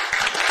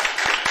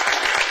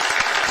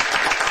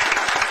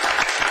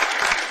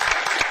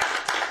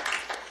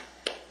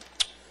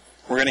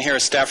 We're going to hear a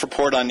staff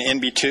report on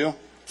NB2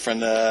 from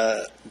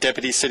the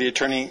Deputy City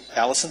Attorney,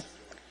 Allison.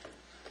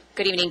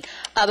 Good evening.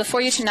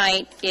 Before you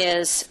tonight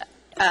is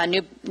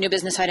new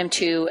business item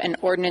 2, an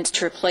ordinance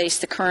to replace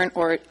the current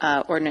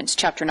ordinance,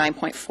 Chapter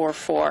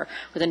 9.44,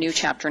 with a new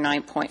Chapter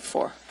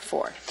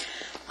 9.44.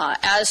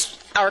 As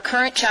our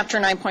current Chapter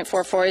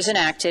 9.44 is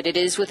enacted, it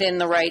is within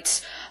the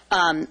rights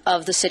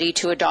of the city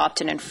to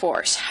adopt and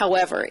enforce.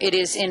 However, it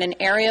is in an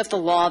area of the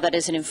law that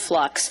is in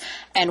flux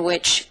and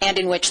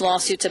in which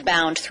lawsuits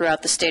abound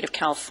throughout the state of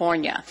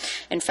California.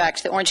 In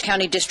fact, the Orange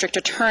County District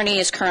Attorney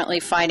is currently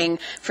fighting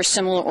for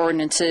similar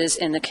ordinances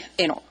in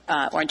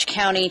Orange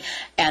County,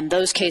 and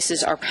those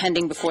cases are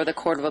pending before the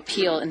Court of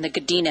Appeal in the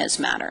Godinez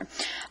matter.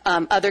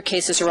 Other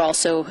cases are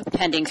also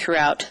pending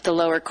throughout the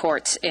lower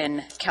courts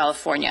in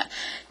California.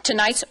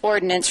 Tonight's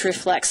ordinance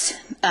reflects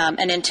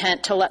an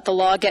intent to let the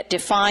law get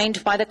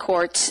defined by the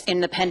courts in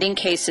the pending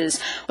cases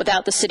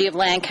without the City of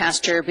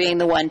Lancaster being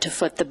the one to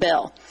foot the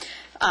bill.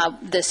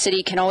 The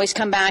city can always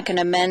come back and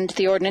amend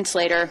the ordinance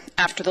later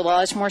after the law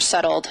is more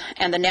settled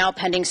and the now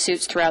pending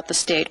suits throughout the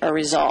state are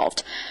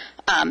resolved.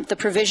 The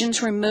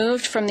provisions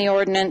removed from the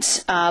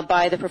ordinance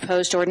by the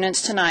proposed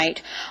ordinance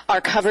tonight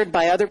are covered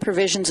by other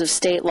provisions of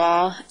state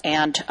law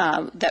and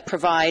that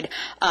provide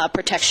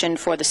protection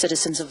for the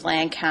citizens of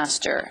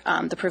Lancaster.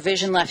 The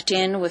provision left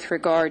in with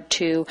regard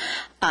to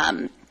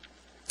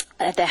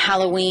the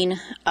Halloween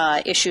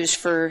issues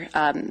for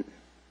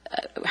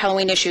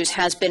Halloween issues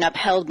has been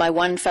upheld by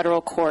one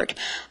federal court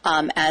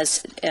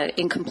as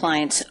in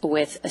compliance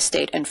with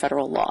state and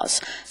federal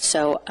laws.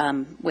 So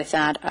with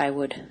that, I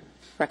would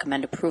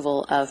recommend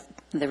approval of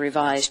the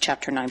revised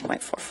Chapter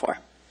 9.44.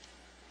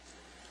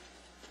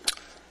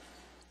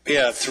 We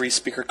have 3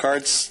 speaker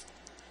cards.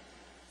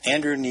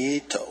 Andrew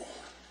Nieto.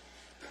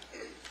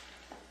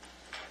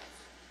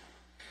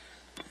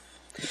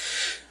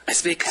 I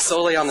speak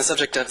solely on the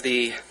subject of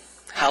the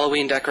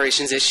Halloween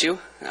decorations issue.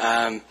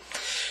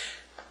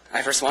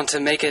 I first want to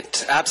make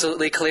it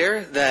absolutely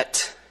clear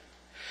that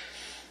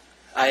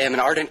I am an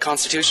ardent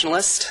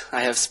constitutionalist.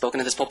 I have spoken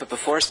to this pulpit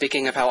before,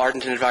 speaking of how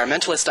ardent an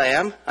environmentalist I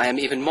am. I am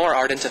even more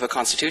ardent of a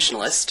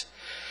constitutionalist.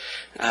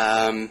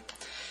 As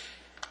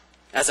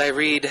I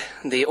read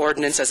the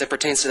ordinance as it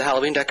pertains to the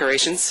Halloween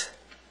decorations,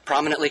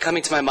 prominently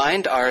coming to my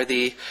mind are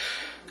the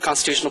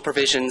constitutional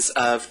provisions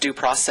of due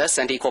process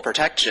and equal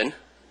protection.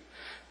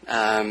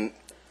 I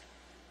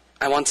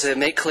want to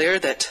make clear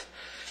that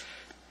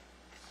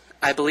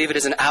I believe it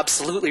is an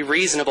absolutely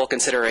reasonable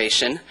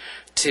consideration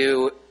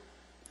to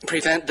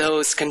prevent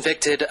those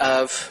convicted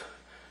of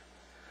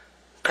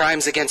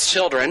crimes against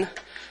children,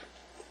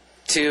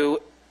 to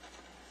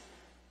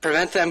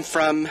prevent them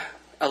from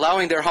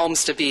allowing their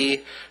homes to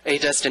be a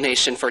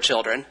destination for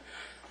children.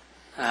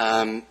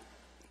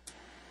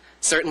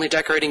 Certainly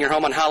decorating your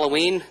home on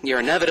Halloween,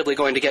 you're inevitably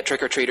going to get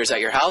trick-or-treaters at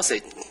your house.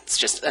 It's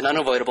just an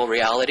unavoidable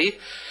reality.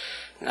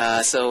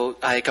 So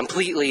I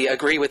completely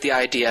agree with the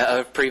idea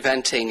of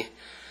preventing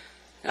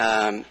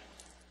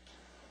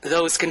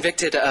those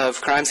convicted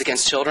of crimes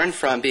against children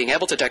from being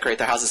able to decorate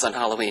their houses on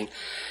Halloween.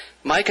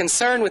 My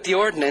concern with the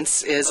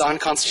ordinance is on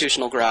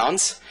constitutional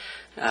grounds.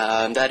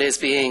 That is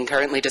being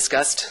currently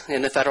discussed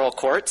in the federal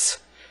courts.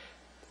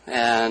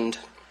 And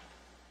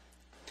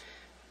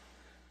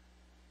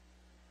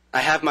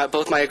I have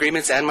both my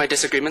agreements and my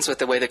disagreements with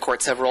the way the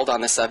courts have ruled on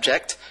this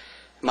subject.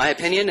 My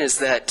opinion is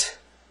that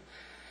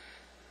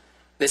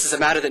this is a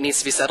matter that needs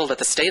to be settled at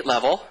the state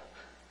level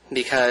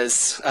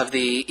because of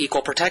the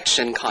equal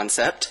protection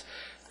concept.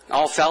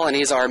 All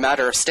felonies are a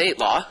matter of state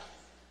law,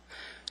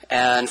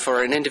 and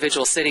for an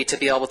individual city to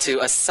be able to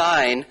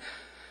assign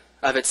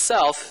of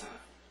itself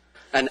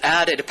an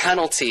added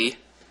penalty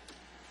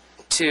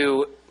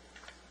to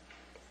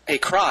a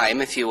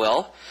crime, if you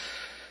will,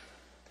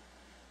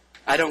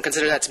 I don't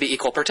consider that to be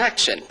equal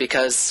protection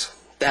because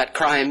that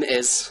crime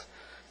is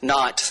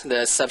not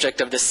the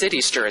subject of the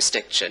city's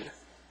jurisdiction.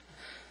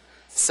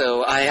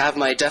 So I have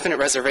my definite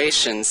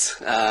reservations.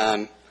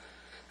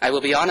 I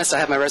will be honest, I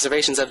have my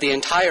reservations of the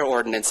entire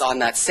ordinance on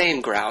that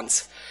same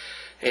grounds.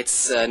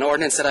 It's an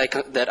ordinance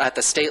that at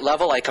the state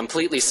level I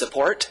completely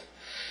support.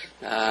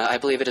 I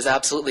believe it is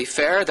absolutely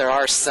fair. There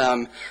are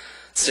some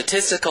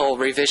statistical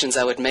revisions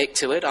I would make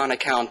to it on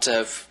account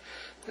of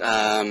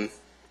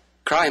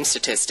crime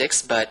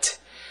statistics, but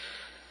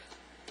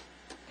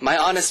my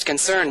honest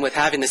concern with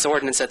having this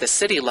ordinance at the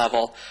city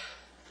level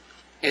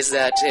is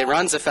that it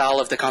runs afoul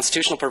of the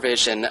constitutional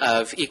provision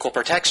of equal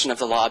protection of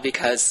the law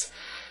because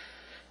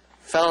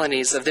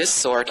felonies of this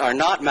sort are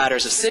not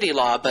matters of city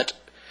law, but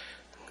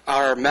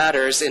are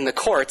matters in the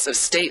courts of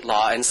state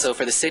law. And so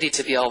for the city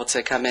to be able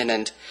to come in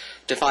and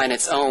define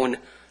its own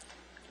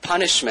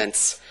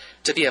punishments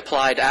to be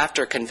applied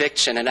after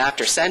conviction and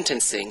after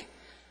sentencing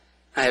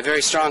I have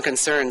very strong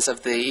concerns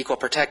of the equal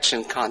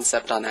protection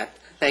concept on that.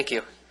 Thank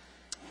you.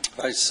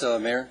 Vice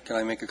Mayor, can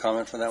I make a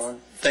comment for that one?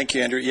 Thank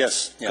you, Andrew.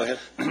 Yes, go ahead.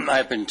 I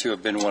happen to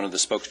have been one of the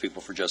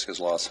spokespeople for Jessica's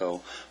Law,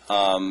 so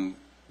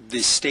the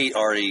state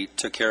already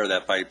took care of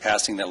that by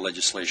passing that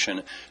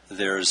legislation.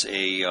 There's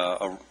a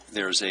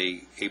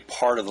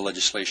part of the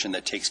legislation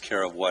that takes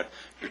care of what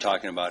you're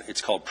talking about.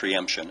 It's called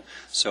preemption,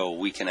 so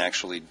we can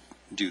actually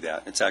do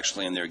that. It's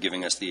actually in there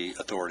giving us the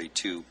authority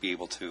to be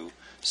able to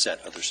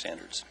set other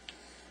standards.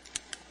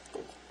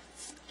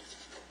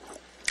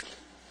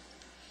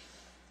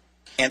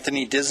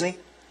 Anthony Disney?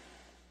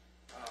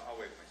 I'll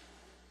wait, please.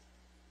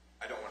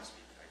 I don't want to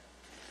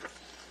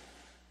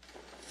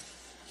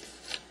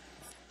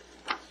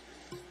speak.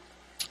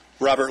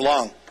 Robert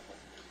Long?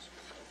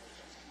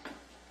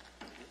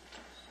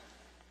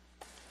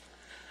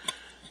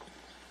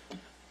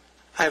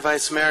 Hi,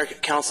 Vice Mayor,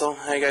 Council.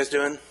 How you guys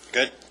doing?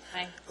 Good.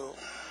 Hi.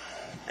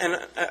 And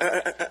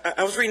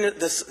I was reading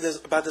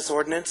about this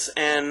ordinance,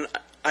 and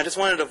I just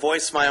wanted to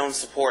voice my own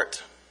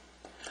support.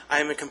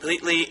 I am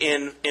completely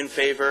in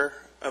favor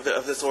of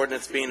this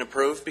ordinance being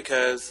approved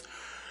because,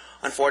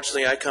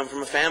 unfortunately, I come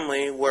from a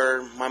family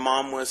where my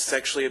mom was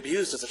sexually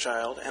abused as a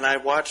child, and I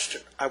watched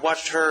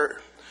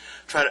her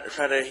try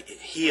to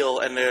heal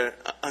and to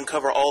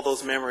uncover all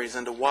those memories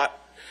and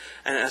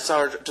I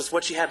saw just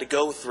what she had to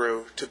go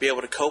through to be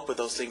able to cope with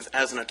those things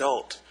as an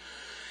adult.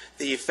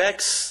 The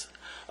effects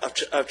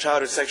of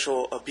childhood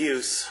sexual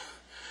abuse,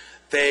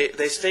 they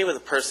stay with a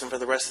person for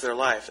the rest of their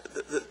life.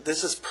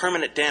 This is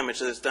permanent damage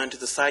that is done to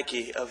the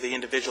psyche of the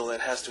individual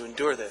that has to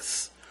endure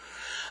this.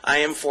 I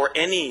am for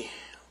any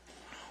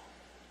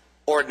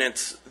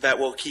ordinance that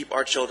will keep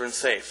our children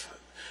safe.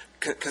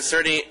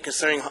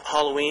 Concerning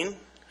Halloween,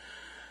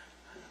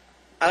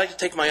 I like to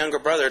take my younger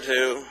brother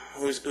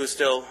who's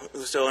still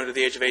under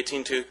the age of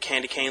 18 to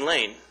Candy Cane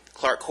Lane,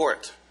 Clark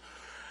Court.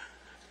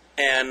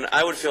 And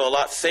I would feel a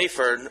lot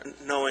safer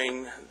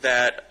knowing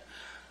that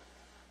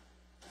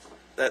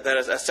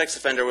a sex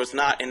offender was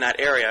not in that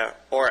area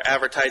or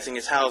advertising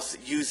his house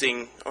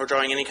using or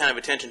drawing any kind of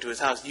attention to his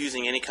house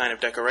using any kind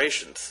of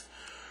decorations.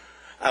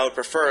 I would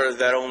prefer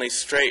that only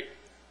straight,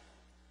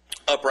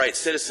 upright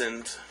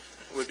citizens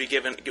would be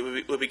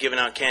given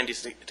out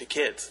candies to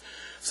kids.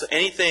 So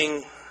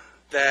anything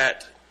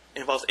that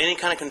involves any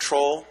kind of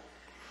control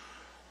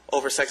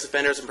over sex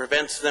offenders and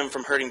prevents them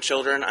from hurting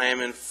children, I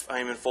am in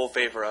full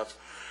favor of.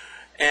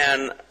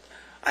 And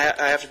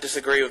I have to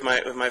disagree with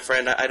my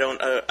friend. I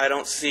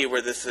don't see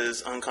where this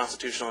is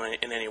unconstitutional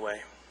in any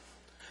way.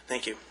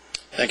 Thank you.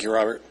 Thank you,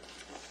 Robert.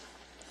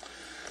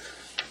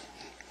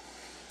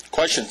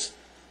 Questions?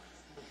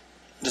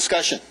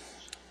 Discussion?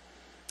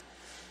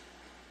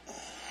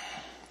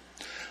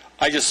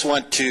 I just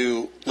want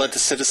to let the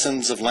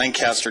citizens of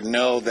Lancaster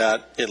know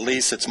that at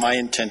least it's my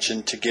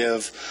intention to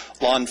give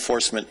law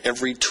enforcement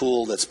every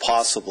tool that's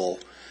possible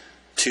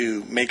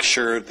to make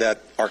sure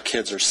that our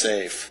kids are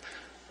safe.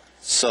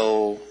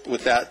 So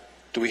with that,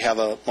 do we have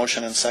a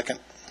motion and a second?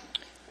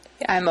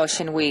 I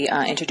motion we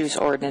introduce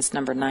ordinance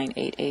number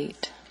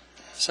 988.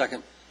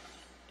 Second.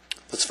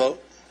 Let's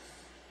vote.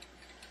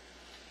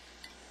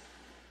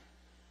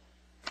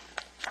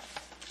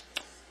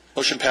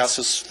 Motion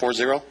passes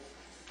 4-0.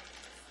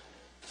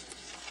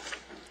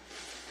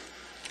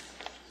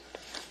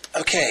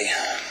 Okay.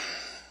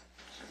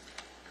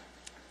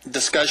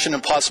 Discussion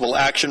and possible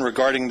action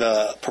regarding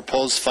the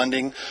proposed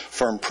funding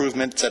for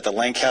improvements at the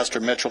Lancaster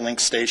Metrolink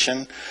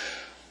station.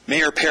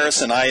 Mayor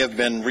Paris and I have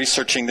been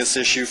researching this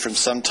issue for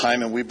some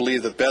time, and we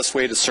believe the best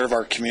way to serve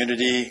our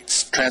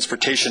community's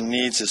transportation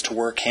needs is to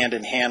work hand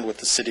in hand with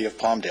the City of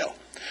Palmdale.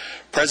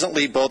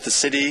 Presently, both the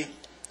City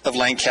of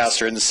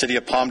Lancaster and the City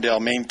of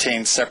Palmdale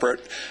maintain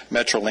separate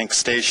Metrolink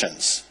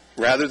stations.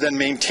 Rather than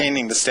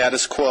maintaining the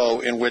status quo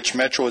in which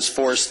Metro is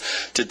forced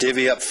to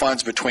divvy up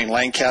funds between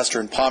Lancaster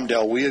and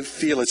Palmdale, we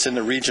feel it's in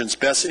the region's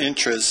best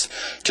interest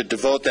to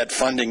devote that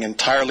funding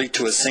entirely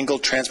to a single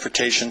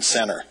transportation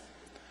center.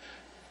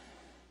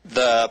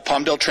 The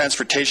Palmdale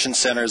Transportation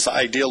Center is the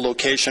ideal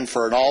location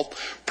for an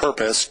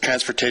all-purpose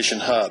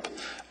transportation hub.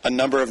 A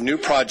number of new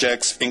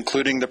projects,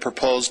 including the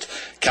proposed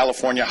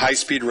California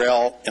high-speed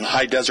rail and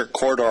high desert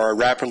corridor, are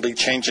rapidly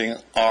changing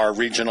our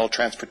regional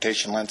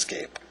transportation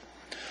landscape.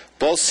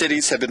 Both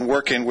cities have been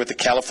working with the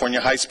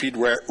California High-Speed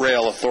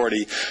Rail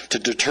Authority to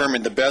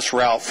determine the best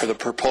route for the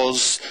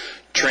proposed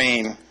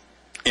train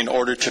in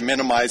order to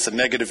minimize the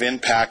negative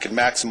impact and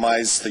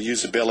maximize the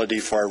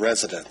usability for our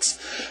residents.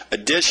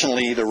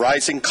 Additionally, the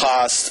rising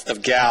cost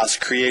of gas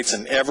creates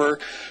an ever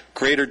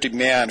greater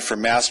demand for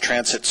mass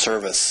transit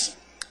service.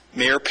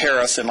 Mayor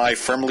Paris and I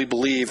firmly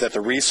believe that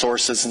the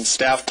resources and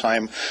staff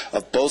time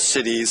of both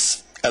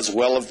cities, as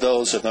well as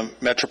those of the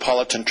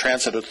Metropolitan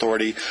Transit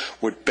Authority,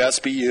 would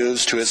best be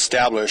used to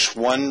establish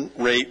one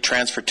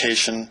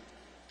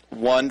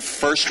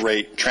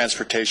first-rate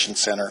transportation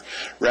center,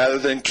 rather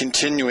than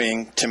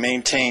continuing to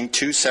maintain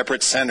two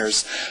separate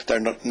centers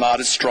that are not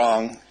as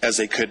strong as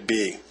they could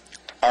be.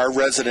 Our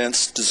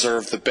residents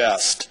deserve the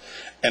best,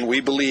 and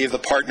we believe the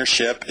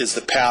partnership is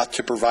the path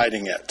to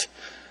providing it.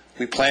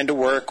 We plan to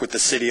work with the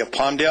City of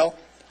Palmdale,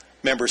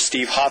 Members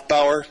Steve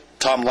Hoffbauer,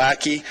 Tom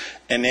Lackey,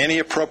 and any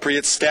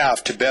appropriate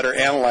staff to better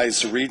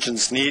analyze the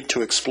region's need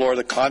to explore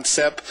the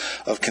concept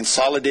of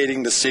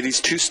consolidating the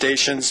city's 2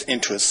 stations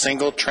into a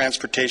single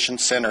transportation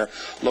center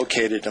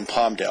located in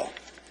Palmdale.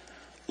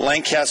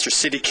 Lancaster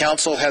City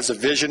Council has a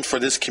vision for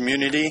this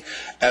community,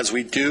 as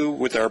we do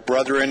with our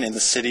brethren in the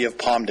city of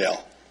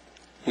Palmdale.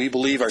 We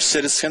believe our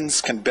citizens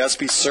can best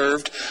be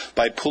served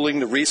by pooling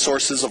the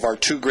resources of our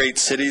 2 great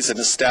cities and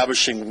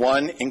establishing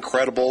one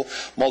incredible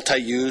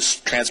multi-use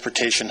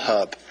transportation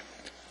hub.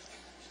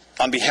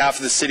 On behalf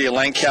of the City of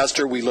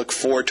Lancaster, we look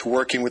forward to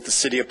working with the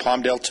City of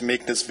Palmdale to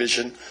make this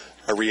vision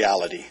a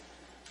reality.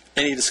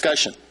 Any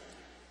discussion?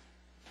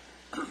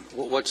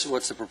 What's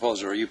the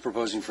proposal? Are you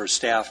proposing for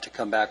staff to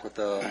come back with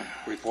a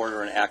report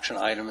or an action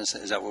item? Is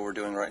that what we're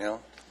doing right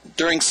now?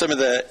 During some of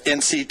the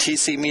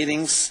NCTC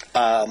meetings,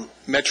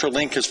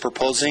 Metrolink is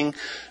proposing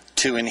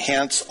to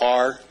enhance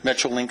our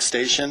Metrolink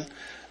station.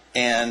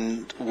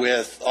 And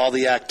with all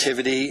the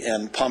activity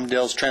in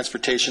Palmdale's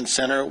Transportation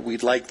Center,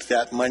 we'd like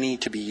that money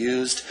to be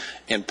used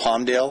in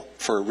Palmdale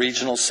for a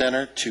regional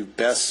center to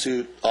best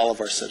suit all of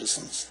our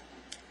citizens.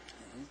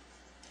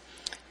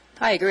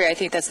 I agree. I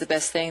think that's the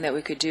best thing that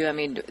we could do. I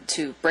mean,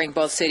 to bring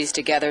both cities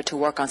together to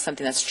work on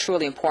something that's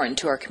truly important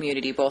to our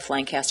community, both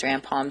Lancaster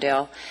and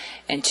Palmdale,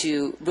 and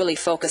to really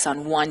focus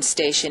on one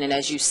station, and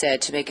as you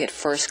said, to make it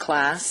first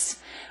class.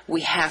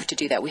 We have to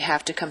do that. We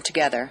have to come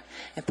together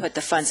and put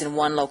the funds in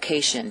one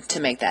location to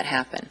make that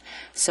happen.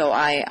 So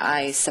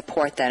I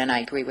support that, and I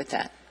agree with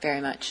that very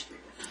much.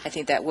 I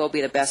think that will be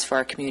the best for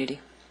our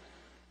community.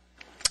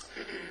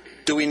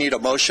 Do we need a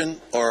motion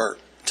or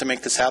to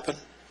make this happen?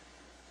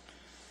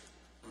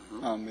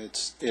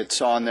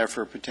 It's on there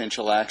for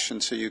potential action,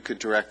 so you could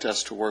direct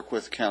us to work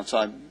with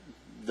council.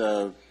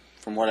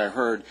 From what I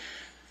heard,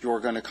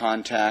 you're going to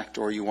contact,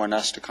 or you want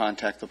us to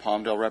contact the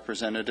Palmdale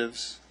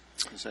representatives.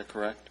 Is that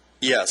correct?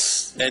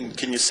 Yes. And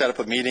can you set up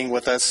a meeting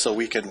with us so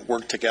we can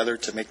work together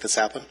to make this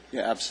happen?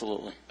 Yeah,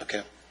 absolutely.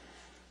 Okay.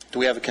 Do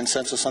we have a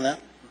consensus on that?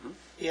 Mm-hmm.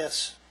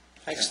 Yes.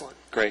 Excellent.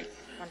 Great.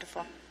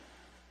 Wonderful.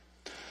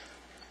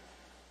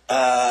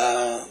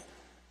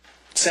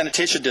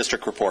 Sanitation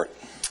District report.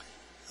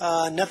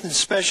 Nothing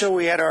special.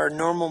 We had our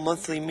normal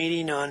monthly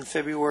meeting on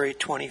February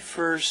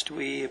 21st.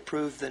 We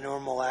approved the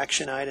normal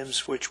action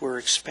items, which were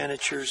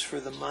expenditures for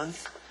the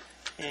month.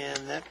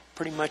 And that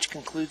pretty much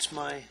concludes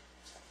my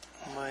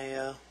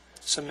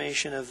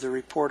summation of the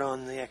report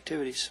on the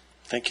activities.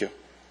 Thank you.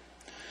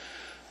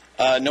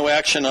 No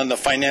action on the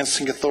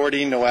Financing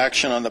Authority, no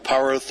action on the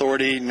Power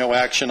Authority, no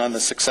action on the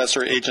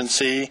Successor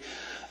Agency.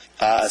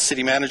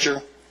 City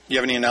Manager, you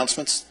have any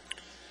announcements?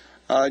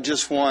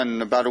 Just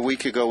one. About a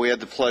week ago, we had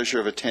the pleasure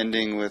of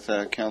attending with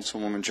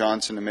Councilwoman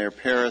Johnson and Mayor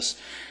Paris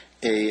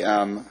a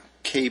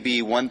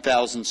KB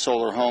 1000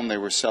 solar home they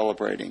were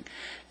celebrating.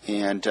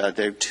 And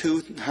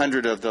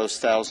 200 of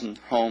those 1,000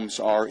 homes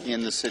are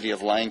in the city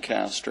of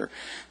Lancaster.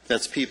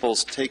 That's people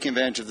taking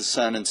advantage of the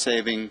sun and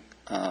saving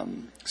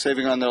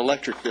on their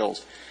electric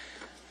bills.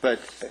 But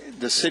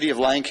the city of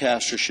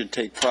Lancaster should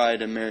take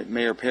pride in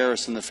Mayor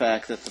Paris in the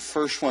fact that the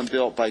first one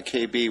built by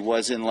KB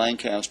was in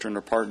Lancaster in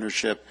a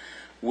partnership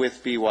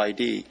with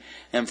BYD.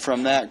 And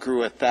from that grew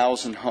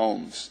 1,000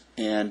 homes.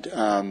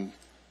 And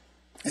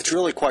it's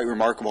really quite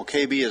remarkable.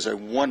 KB is a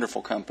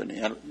wonderful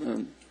company.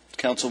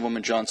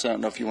 Councilwoman Johnson, I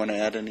don't know if you want to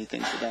add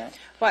anything to that.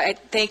 Well,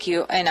 thank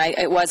you. And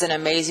it was an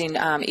amazing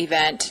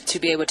event to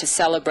be able to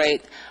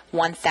celebrate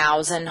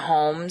 1,000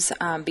 homes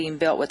being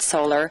built with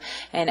solar.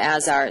 And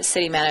as our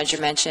city manager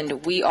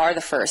mentioned, we are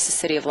the first, the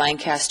city of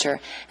Lancaster.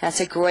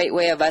 That's a great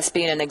way of us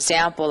being an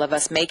example of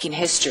us making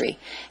history.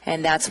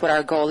 And that's what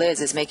our goal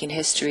is making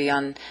history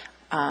on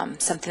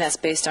something that's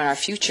based on our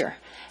future.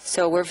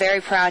 So we're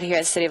very proud here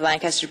at the City of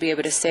Lancaster to be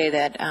able to say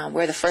that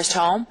we're the first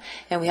home,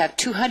 and we have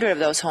 200 of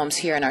those homes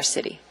here in our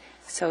city.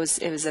 So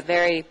it was a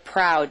very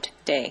proud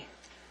day.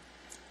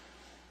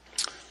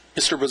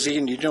 Mr.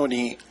 Bozine, do you know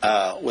any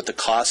what the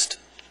cost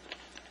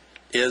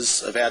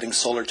is of adding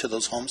solar to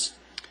those homes?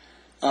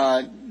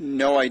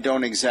 No, I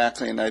don't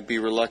exactly, and I'd be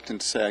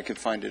reluctant to say I could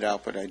find it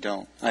out, but I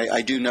don't.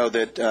 I do know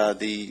that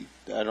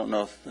I don't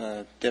know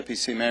if Deputy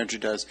City Manager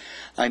does.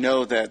 I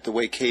know that the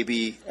way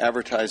KB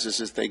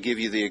advertises is they give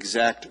you the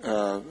exact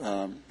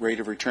rate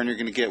of return you're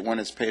going to get when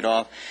it's paid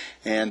off,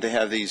 and they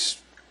have these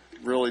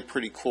really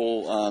pretty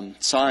cool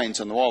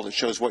signs on the wall that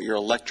shows what your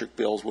electric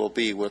bills will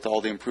be with all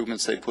the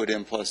improvements they put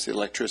in plus the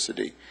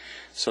electricity.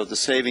 So the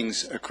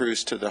savings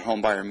accrues to the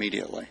home buyer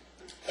immediately.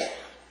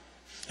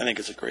 I think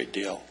it's a great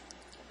deal.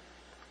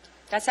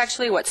 That's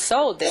actually what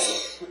sold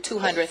this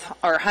 200th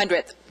or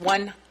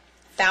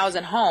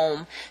 1,000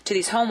 home to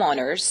these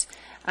homeowners,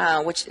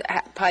 which,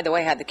 by the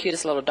way, had the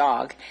cutest little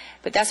dog.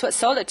 But that's what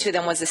sold it to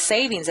them, was the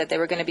savings that they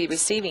were going to be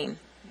receiving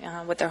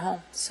with their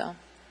home. So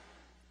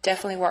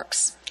definitely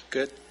works.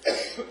 Good.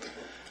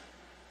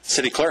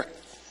 City Clerk.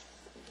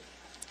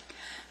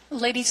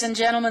 Ladies and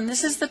gentlemen,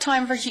 this is the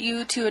time for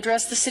you to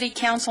address the City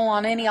Council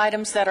on any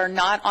items that are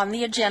not on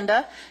the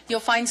agenda. You'll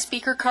find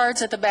speaker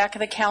cards at the back of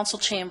the council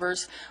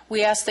chambers.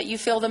 We ask that you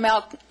fill them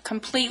out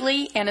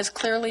completely and as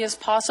clearly as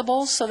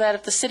possible so that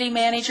if the city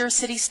manager,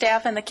 city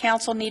staff, and the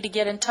council need to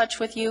get in touch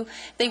with you,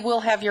 they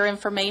will have your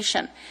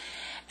information.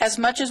 As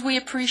much as we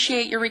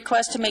appreciate your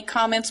request to make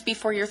comments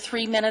before your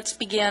 3 minutes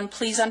begin,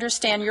 please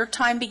understand your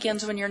time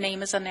begins when your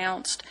name is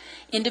announced.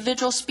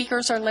 Individual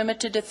speakers are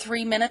limited to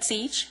 3 minutes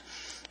each.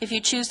 If you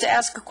choose to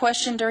ask a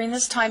question during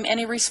this time,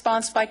 any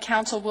response by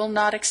council will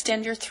not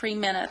extend your 3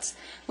 minutes.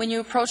 When you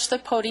approach the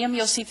podium,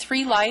 you'll see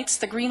 3 lights.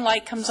 The green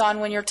light comes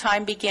on when your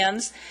time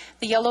begins.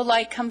 The yellow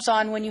light comes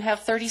on when you have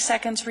 30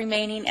 seconds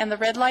remaining, and the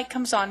red light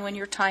comes on when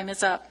your time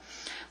is up.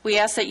 We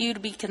ask that you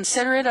be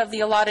considerate of the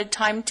allotted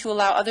time to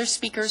allow other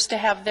speakers to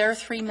have their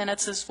 3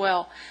 minutes as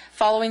well.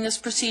 Following this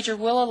procedure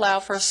will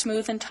allow for a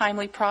smooth and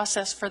timely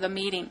process for the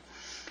meeting.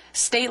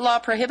 State law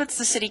prohibits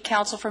the City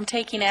Council from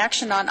taking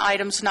action on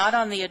items not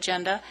on the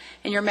agenda,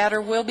 and your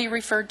matter will be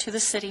referred to the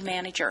City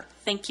Manager.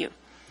 Thank you.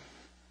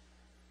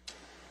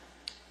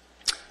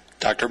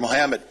 Dr.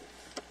 Mohammed.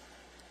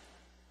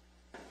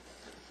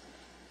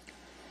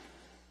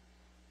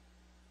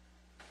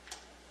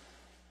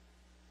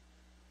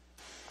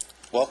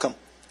 Welcome.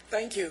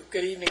 Thank you.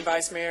 Good evening,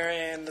 Vice Mayor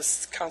and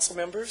the council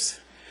members.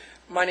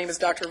 My name is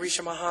Dr.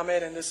 Risha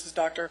Muhammad, and this is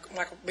Dr.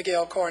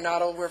 Miguel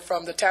Coronado. We're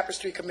from the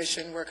Tapestry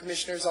Commission. We're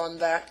commissioners on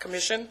that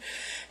commission.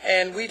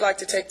 And we'd like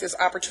to take this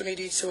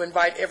opportunity to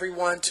invite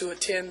everyone to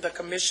attend the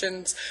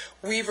commission's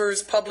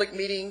Weavers public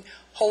meeting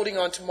holding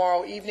on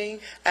tomorrow evening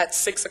at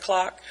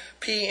 6:00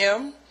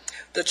 p.m.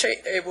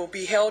 It will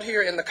be held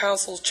here in the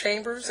council's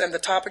chambers, and the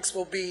topics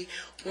will be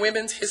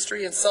Women's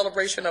History and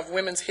Celebration of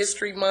Women's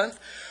History Month,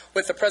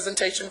 with a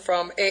presentation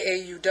from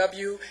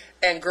AAUW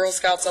and Girl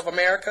Scouts of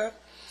America.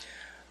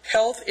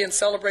 Health in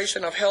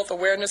celebration of Health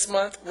Awareness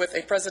Month, with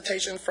a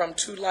presentation from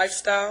Two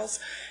Lifestyles,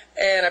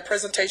 and a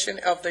presentation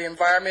of the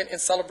environment in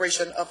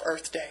celebration of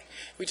Earth Day.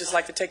 We'd just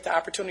like to take the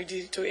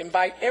opportunity to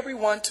invite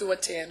everyone to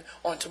attend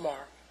on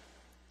tomorrow.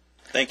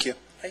 Thank you.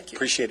 Thank you.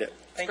 Appreciate it.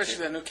 Thank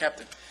Especially the new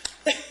captain.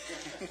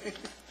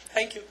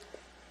 Thank you.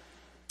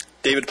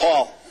 David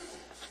Paul.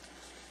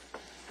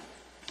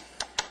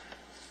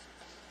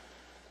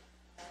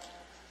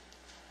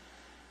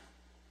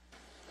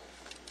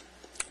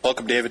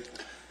 Welcome, David.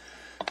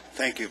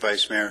 Thank you,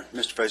 Vice Mayor.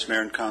 Mr. Vice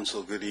Mayor and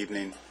Council, good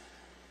evening.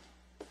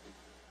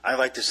 I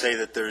like to say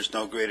that there's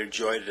no greater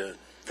joy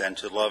than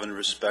to love and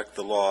respect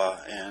the law,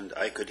 and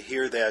I could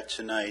hear that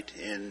tonight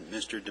in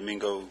Mr.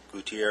 Domingo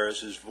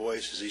Gutierrez's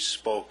voice as he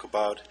spoke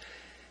about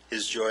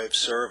his joy of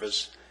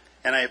service.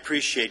 And I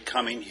appreciate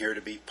coming here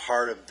to be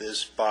part of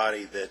this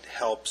body that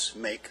helps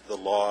make the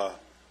law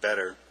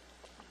better.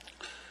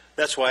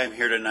 That's why I'm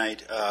here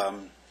tonight.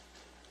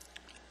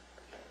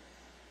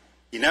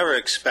 You never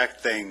expect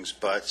things,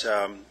 but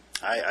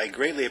I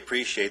greatly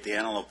appreciate the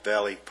Antelope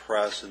Valley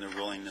Press and their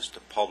willingness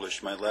to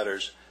publish my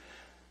letters.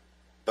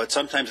 But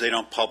sometimes they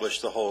don't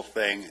publish the whole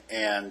thing,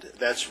 and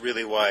that's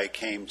really why I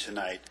came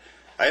tonight.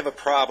 I have a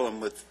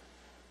problem with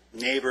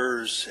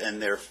neighbors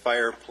and their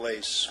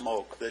fireplace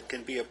smoke that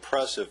can be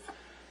oppressive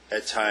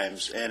at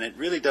times, and it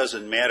really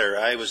doesn't matter.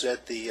 I was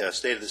at the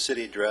State of the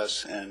City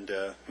address, and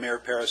Mayor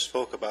Paris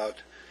spoke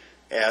about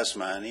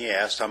asthma, and he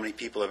asked how many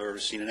people have ever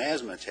seen an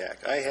asthma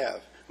attack. I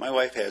have. My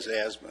wife has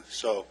asthma,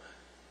 so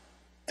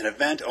an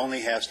event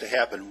only has to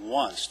happen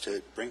once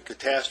to bring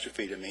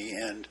catastrophe to me,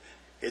 and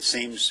it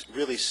seems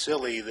really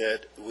silly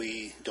that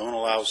we don't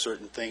allow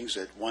certain things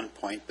at one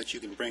point, but you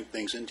can bring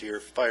things into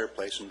your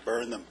fireplace and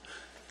burn them.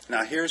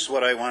 Now, here's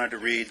what I wanted to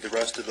read the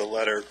rest of the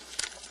letter.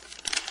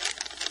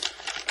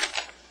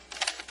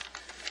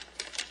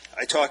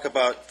 I talk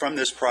about, from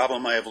this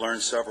problem, I have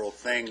learned several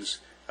things.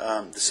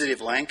 The City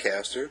of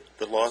Lancaster,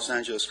 the Los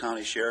Angeles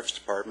County Sheriff's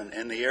Department,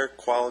 and the Air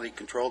Quality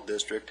Control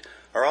District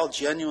are all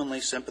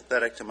genuinely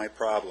sympathetic to my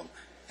problem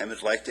and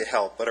would like to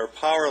help, but are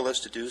powerless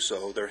to do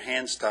so, their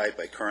hands tied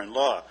by current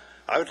law.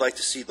 I would like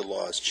to see the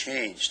laws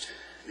changed.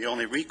 The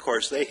only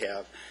recourse they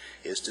have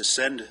is to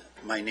send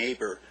my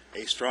neighbor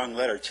a strong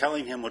letter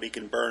telling him what he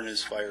can burn in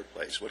his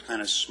fireplace, what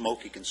kind of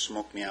smoke he can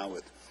smoke me out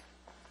with.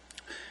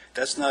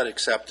 That's not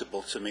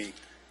acceptable to me,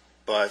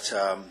 but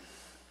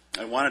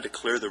I wanted to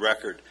clear the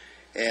record.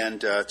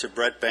 And to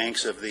Brett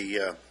Banks of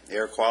the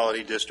Air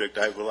Quality District,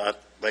 I would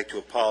like to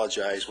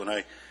apologize. When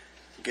I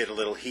get a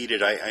little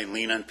heated, I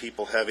lean on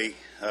people heavy.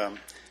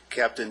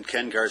 Captain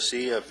Ken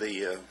Garcia of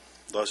the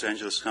Los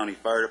Angeles County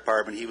Fire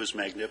Department, he was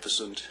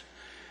magnificent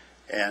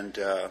and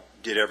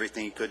did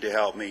everything he could to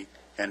help me.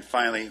 And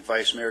finally,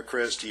 Vice Mayor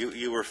Christ,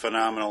 you were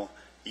phenomenal.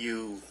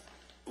 You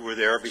were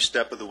there every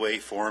step of the way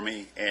for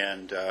me,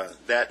 and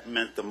that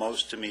meant the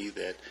most to me,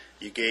 that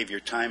you gave your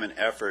time and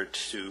effort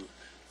to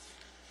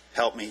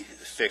help me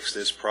fix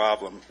this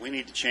problem. We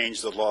need to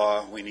change the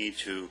law. We need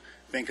to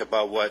think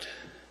about what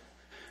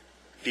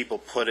people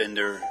put in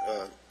their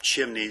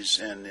chimneys,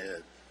 and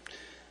it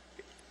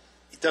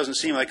doesn't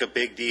seem like a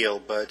big deal,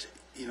 but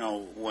you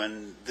know,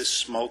 when this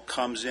smoke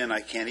comes in,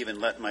 I can't even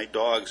let my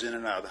dogs in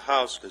and out of the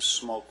house because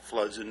smoke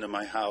floods into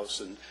my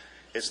house, and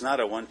it's not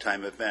a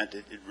one-time event.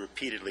 It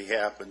repeatedly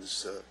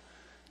happens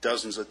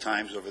dozens of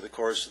times over the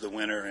course of the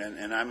winter,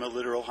 and I'm a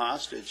literal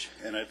hostage,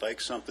 and I'd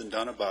like something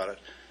done about it.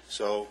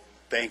 So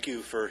thank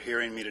you for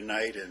hearing me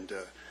tonight, and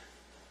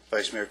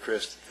Vice Mayor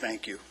Christ,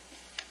 thank you.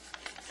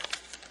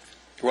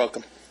 You're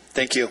welcome.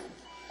 Thank you.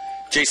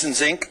 Jason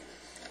Zink.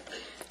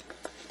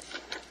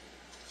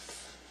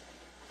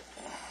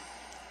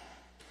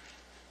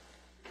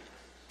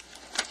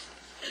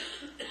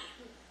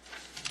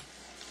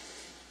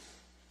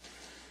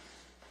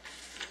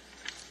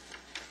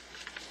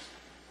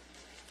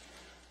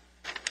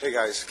 Hey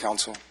guys,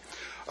 council.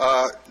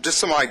 Just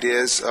some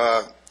ideas.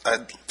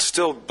 I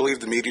still believe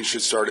the meeting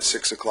should start at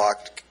 6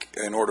 o'clock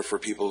in order for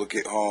people to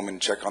get home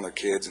and check on their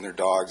kids and their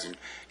dogs and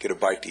get a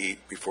bite to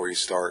eat before you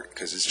start,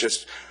 because it's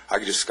just, I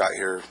just got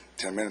here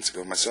 10 minutes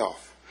ago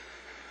myself.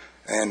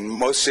 And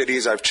most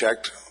cities I've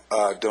checked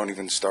don't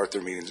even start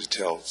their meetings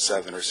until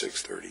 7 or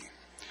 6:30.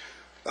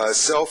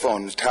 Cell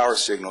phone tower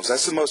signals,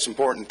 that's the most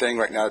important thing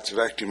right now that's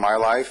affecting my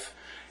life,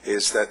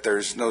 is that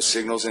there's no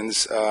signals in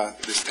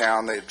this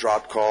town. They've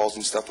dropped calls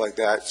and stuff like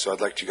that, so I'd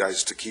like you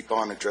guys to keep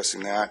on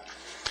addressing that.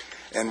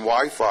 And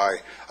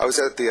Wi-Fi. I was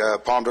at the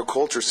Palmdale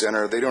Culture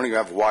Center. They don't even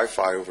have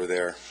Wi-Fi over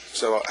there.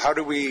 So how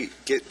do we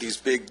get these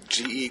big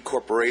GE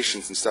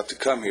corporations and stuff to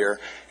come here,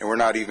 and we're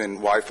not even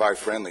Wi-Fi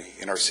friendly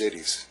in our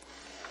cities?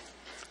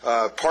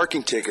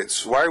 Parking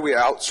tickets. Why are we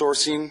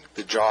outsourcing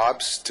the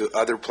jobs to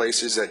other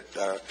places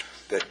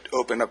that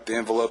open up the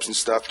envelopes and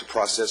stuff to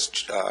process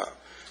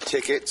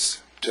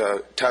tickets,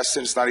 to test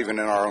it? It's not even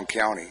in our own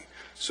county.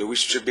 So we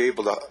should be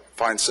able to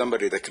find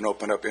somebody that can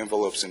open up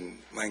envelopes in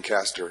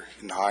Lancaster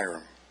and hire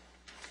them.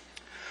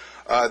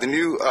 The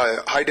new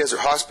High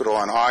Desert Hospital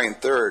on I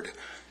and 3rd,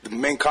 the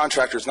main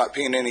contractor is not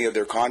paying any of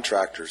their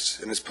contractors,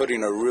 and it's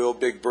putting a real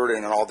big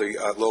burden on all the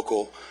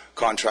local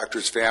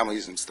contractors'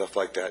 families and stuff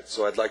like that.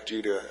 So I'd like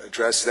you to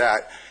address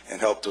that and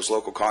help those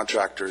local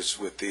contractors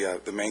with the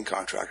main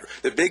contractor.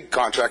 The big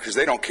contractors,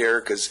 they don't care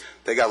because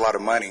they got a lot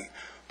of money,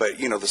 but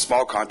you know, the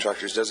small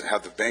contractors doesn't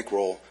have the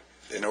bankroll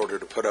in order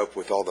to put up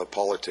with all the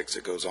politics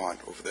that goes on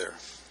over there.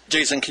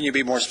 Jason, can you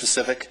be more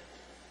specific?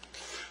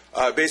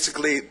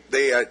 Basically,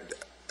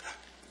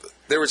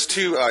 there was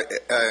two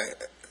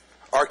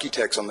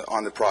architects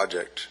on the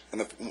project,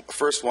 and the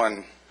first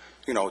one,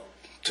 you know,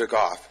 took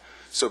off.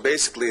 So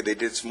basically, they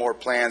did some more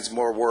plans,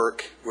 more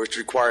work, which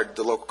required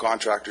the local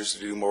contractors to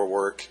do more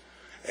work,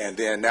 and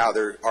then now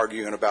they're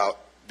arguing about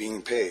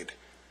being paid.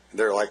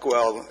 They're like,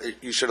 well,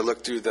 you should have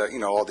looked through the, you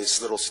know, all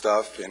this little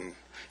stuff and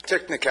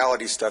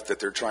technicality stuff that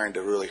they're trying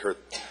to really hurt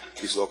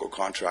these local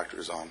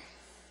contractors on.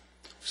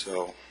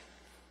 So,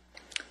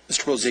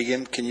 Mr.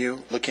 Bozigian, can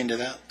you look into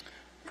that?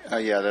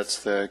 Yeah, that's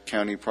the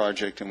county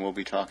project, and we'll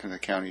be talking to the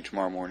county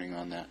tomorrow morning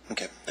on that.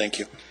 Okay, thank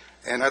you.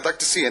 And I'd like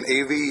to see an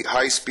AV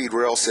high-speed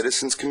rail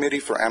citizens committee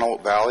for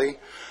Antelope Valley.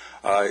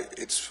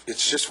 It's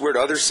just weird.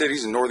 Other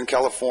cities in Northern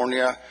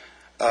California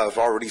have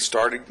already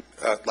started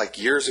like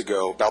years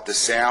ago about the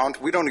sound.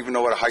 We don't even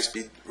know what a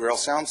high-speed rail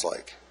sounds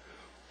like.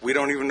 We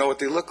don't even know what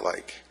they look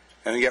like.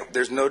 And yet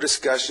there's no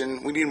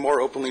discussion. We need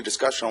more openly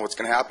discussion on what's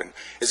going to happen.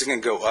 Is it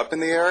going to go up in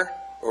the air,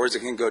 or is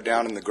it going to go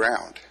down in the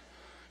ground?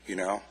 You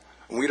know?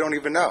 And we don't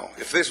even know.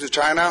 If this was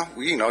China,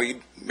 you know,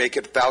 you'd make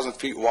it 1,000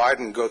 feet wide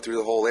and go through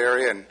the whole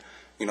area and,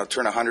 you know,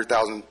 turn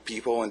 100,000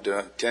 people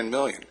into 10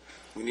 million.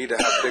 We need to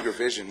have bigger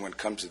vision when it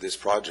comes to this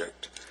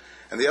project.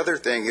 And the other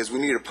thing is we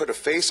need to put a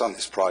face on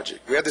this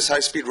project. We have this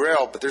high-speed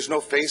rail, but there's no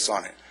face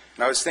on it.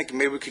 And I was thinking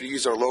maybe we could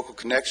use our local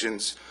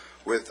connections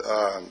with,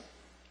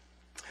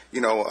 you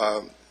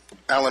know,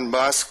 Elon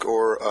Musk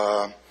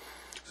or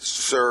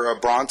Sir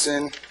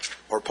Bronson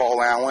or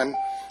Paul Allen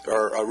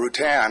or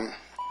Rutan.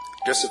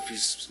 Just a few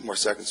more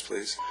seconds,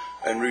 please.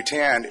 And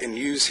Rutan, and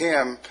use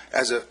him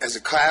as a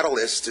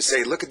catalyst to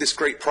say, look at this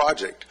great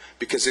project.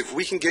 Because if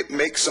we can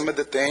make some of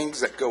the things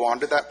that go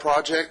onto that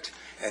project,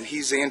 and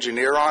he's the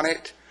engineer on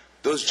it,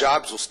 those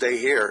jobs will stay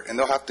here, and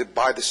they'll have to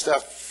buy the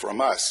stuff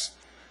from us,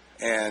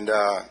 and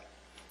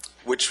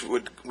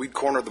we'd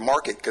corner the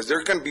market, because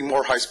there's going to be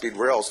more high-speed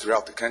rails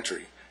throughout the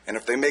country. And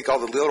if they make all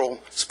the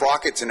little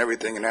sprockets and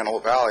everything in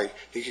Antelope Valley,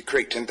 he could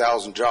create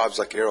 10,000 jobs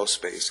like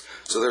aerospace.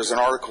 So there's an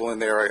article in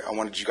there I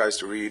wanted you guys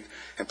to read.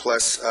 And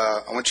plus,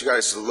 I want you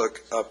guys to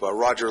look up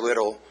Roger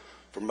Little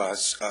from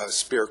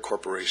Spear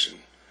Corporation,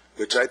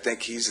 which I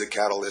think he's the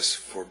catalyst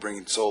for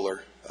bringing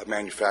solar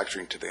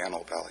manufacturing to the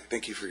Antelope Valley.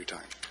 Thank you for your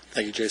time.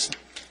 Thank you, Jason.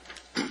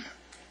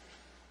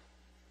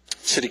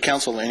 City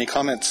Council, any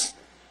comments?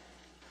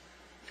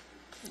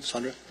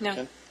 Sandra? No.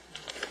 Ken?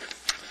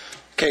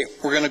 Okay,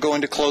 we're going to go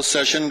into closed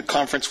session,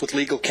 conference with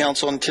legal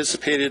counsel,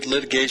 anticipated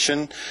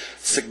litigation,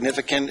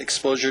 significant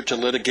exposure to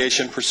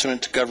litigation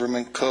pursuant to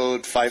Government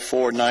Code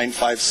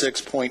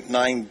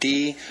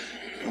 54956.9D,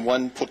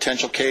 one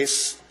potential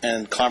case,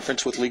 and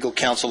conference with legal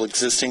counsel,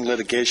 existing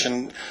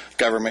litigation,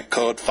 Government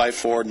Code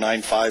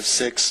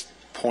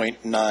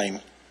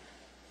 54956.9.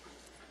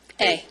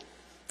 A,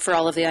 for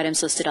all of the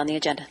items listed on the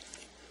agenda.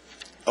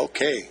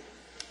 Okay.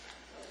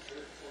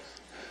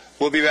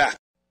 We'll be back.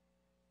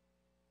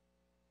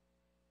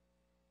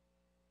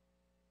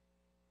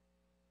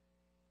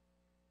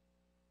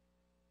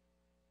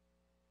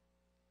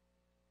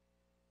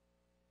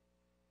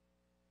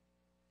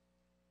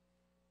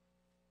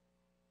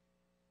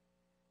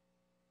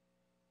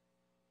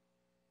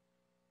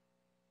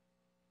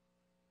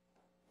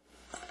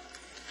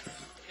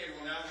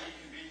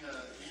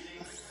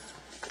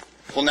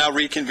 We'll now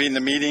reconvene the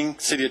meeting.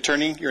 City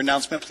Attorney, your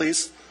announcement,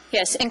 please.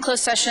 Yes, in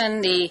closed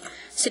session, the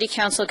City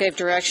Council gave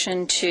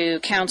direction to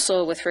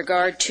Council with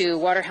regard to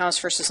Waterhouse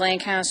versus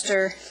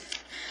Lancaster,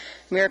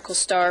 Miracle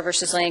Star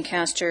versus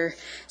Lancaster,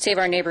 Save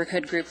Our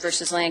Neighborhood Group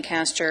versus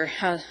Lancaster,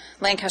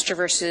 Lancaster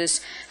versus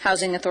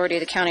Housing Authority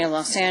of the County of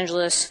Los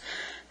Angeles,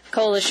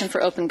 Coalition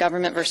for Open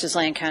Government versus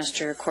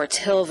Lancaster, Quartz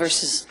Hill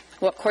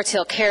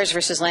Cares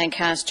versus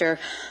Lancaster,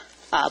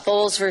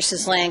 Bowles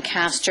versus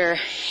Lancaster,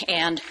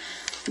 and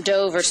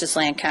Doe versus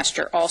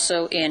Lancaster.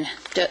 Also in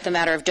the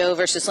matter of Doe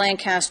versus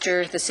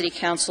Lancaster, the City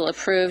Council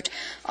approved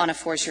on a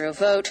 4-0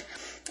 vote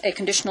a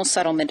conditional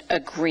settlement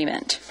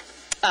agreement,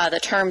 the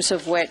terms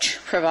of which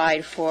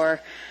provide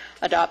for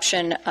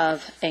adoption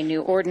of a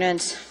new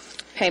ordinance,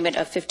 payment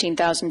of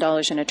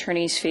 $15,000 in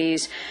attorney's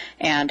fees,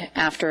 and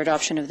after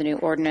adoption of the new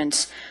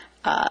ordinance,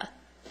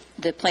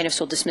 the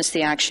plaintiffs will dismiss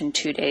the action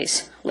 2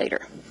 days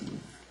later.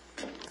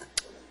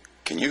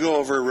 Can you go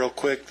over real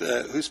quick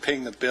who's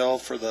paying the bill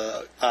for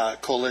the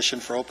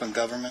Coalition for Open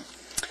Government?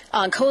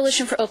 On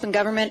Coalition for Open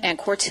Government and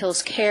Quartz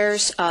Hills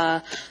Cares,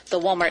 the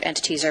Walmart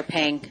entities are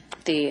paying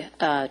the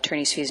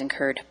attorney's fees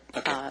incurred.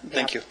 Okay,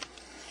 thank you.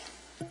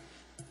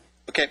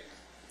 Okay,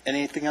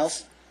 anything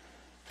else?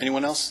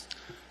 Anyone else?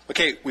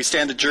 Okay, we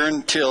stand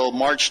adjourned till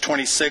March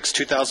 26,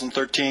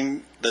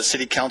 2013, the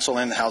City Council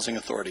and the Housing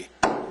Authority.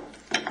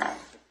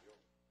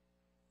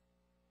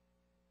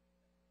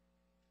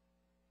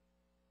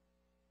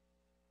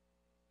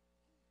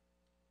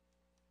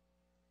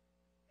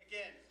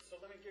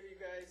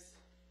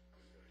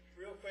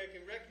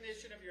 In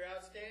recognition of your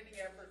outstanding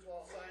efforts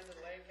while assigned to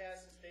the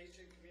Lancaster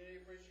Station Community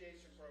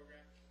Appreciation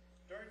Program,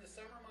 during the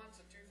summer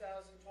months of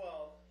 2012,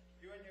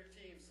 you and your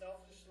team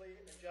selfishly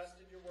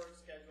adjusted your work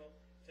schedule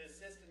to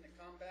assist in the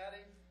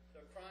combating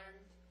the crime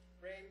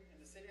rate in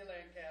the city of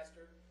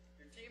Lancaster.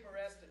 Your team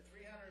arrested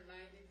 390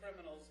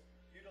 criminals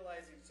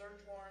utilizing search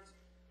warrants,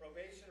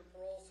 probation and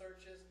parole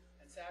searches,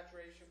 and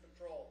saturation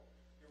patrol.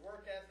 Your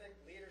work ethic,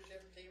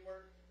 leadership,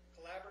 teamwork,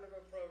 collaborative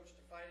approach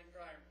to fighting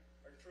crime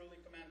are truly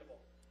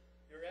commendable.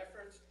 Your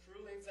efforts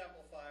truly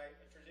exemplify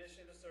a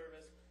tradition of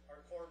service, our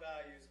core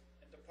values,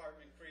 and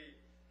department creed.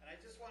 And I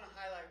just want to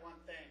highlight one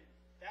thing.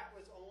 That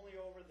was only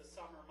over the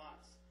summer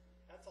months.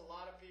 That's a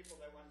lot of people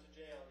that went to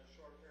jail in a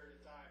short period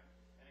of time.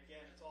 And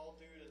again, it's all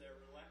due to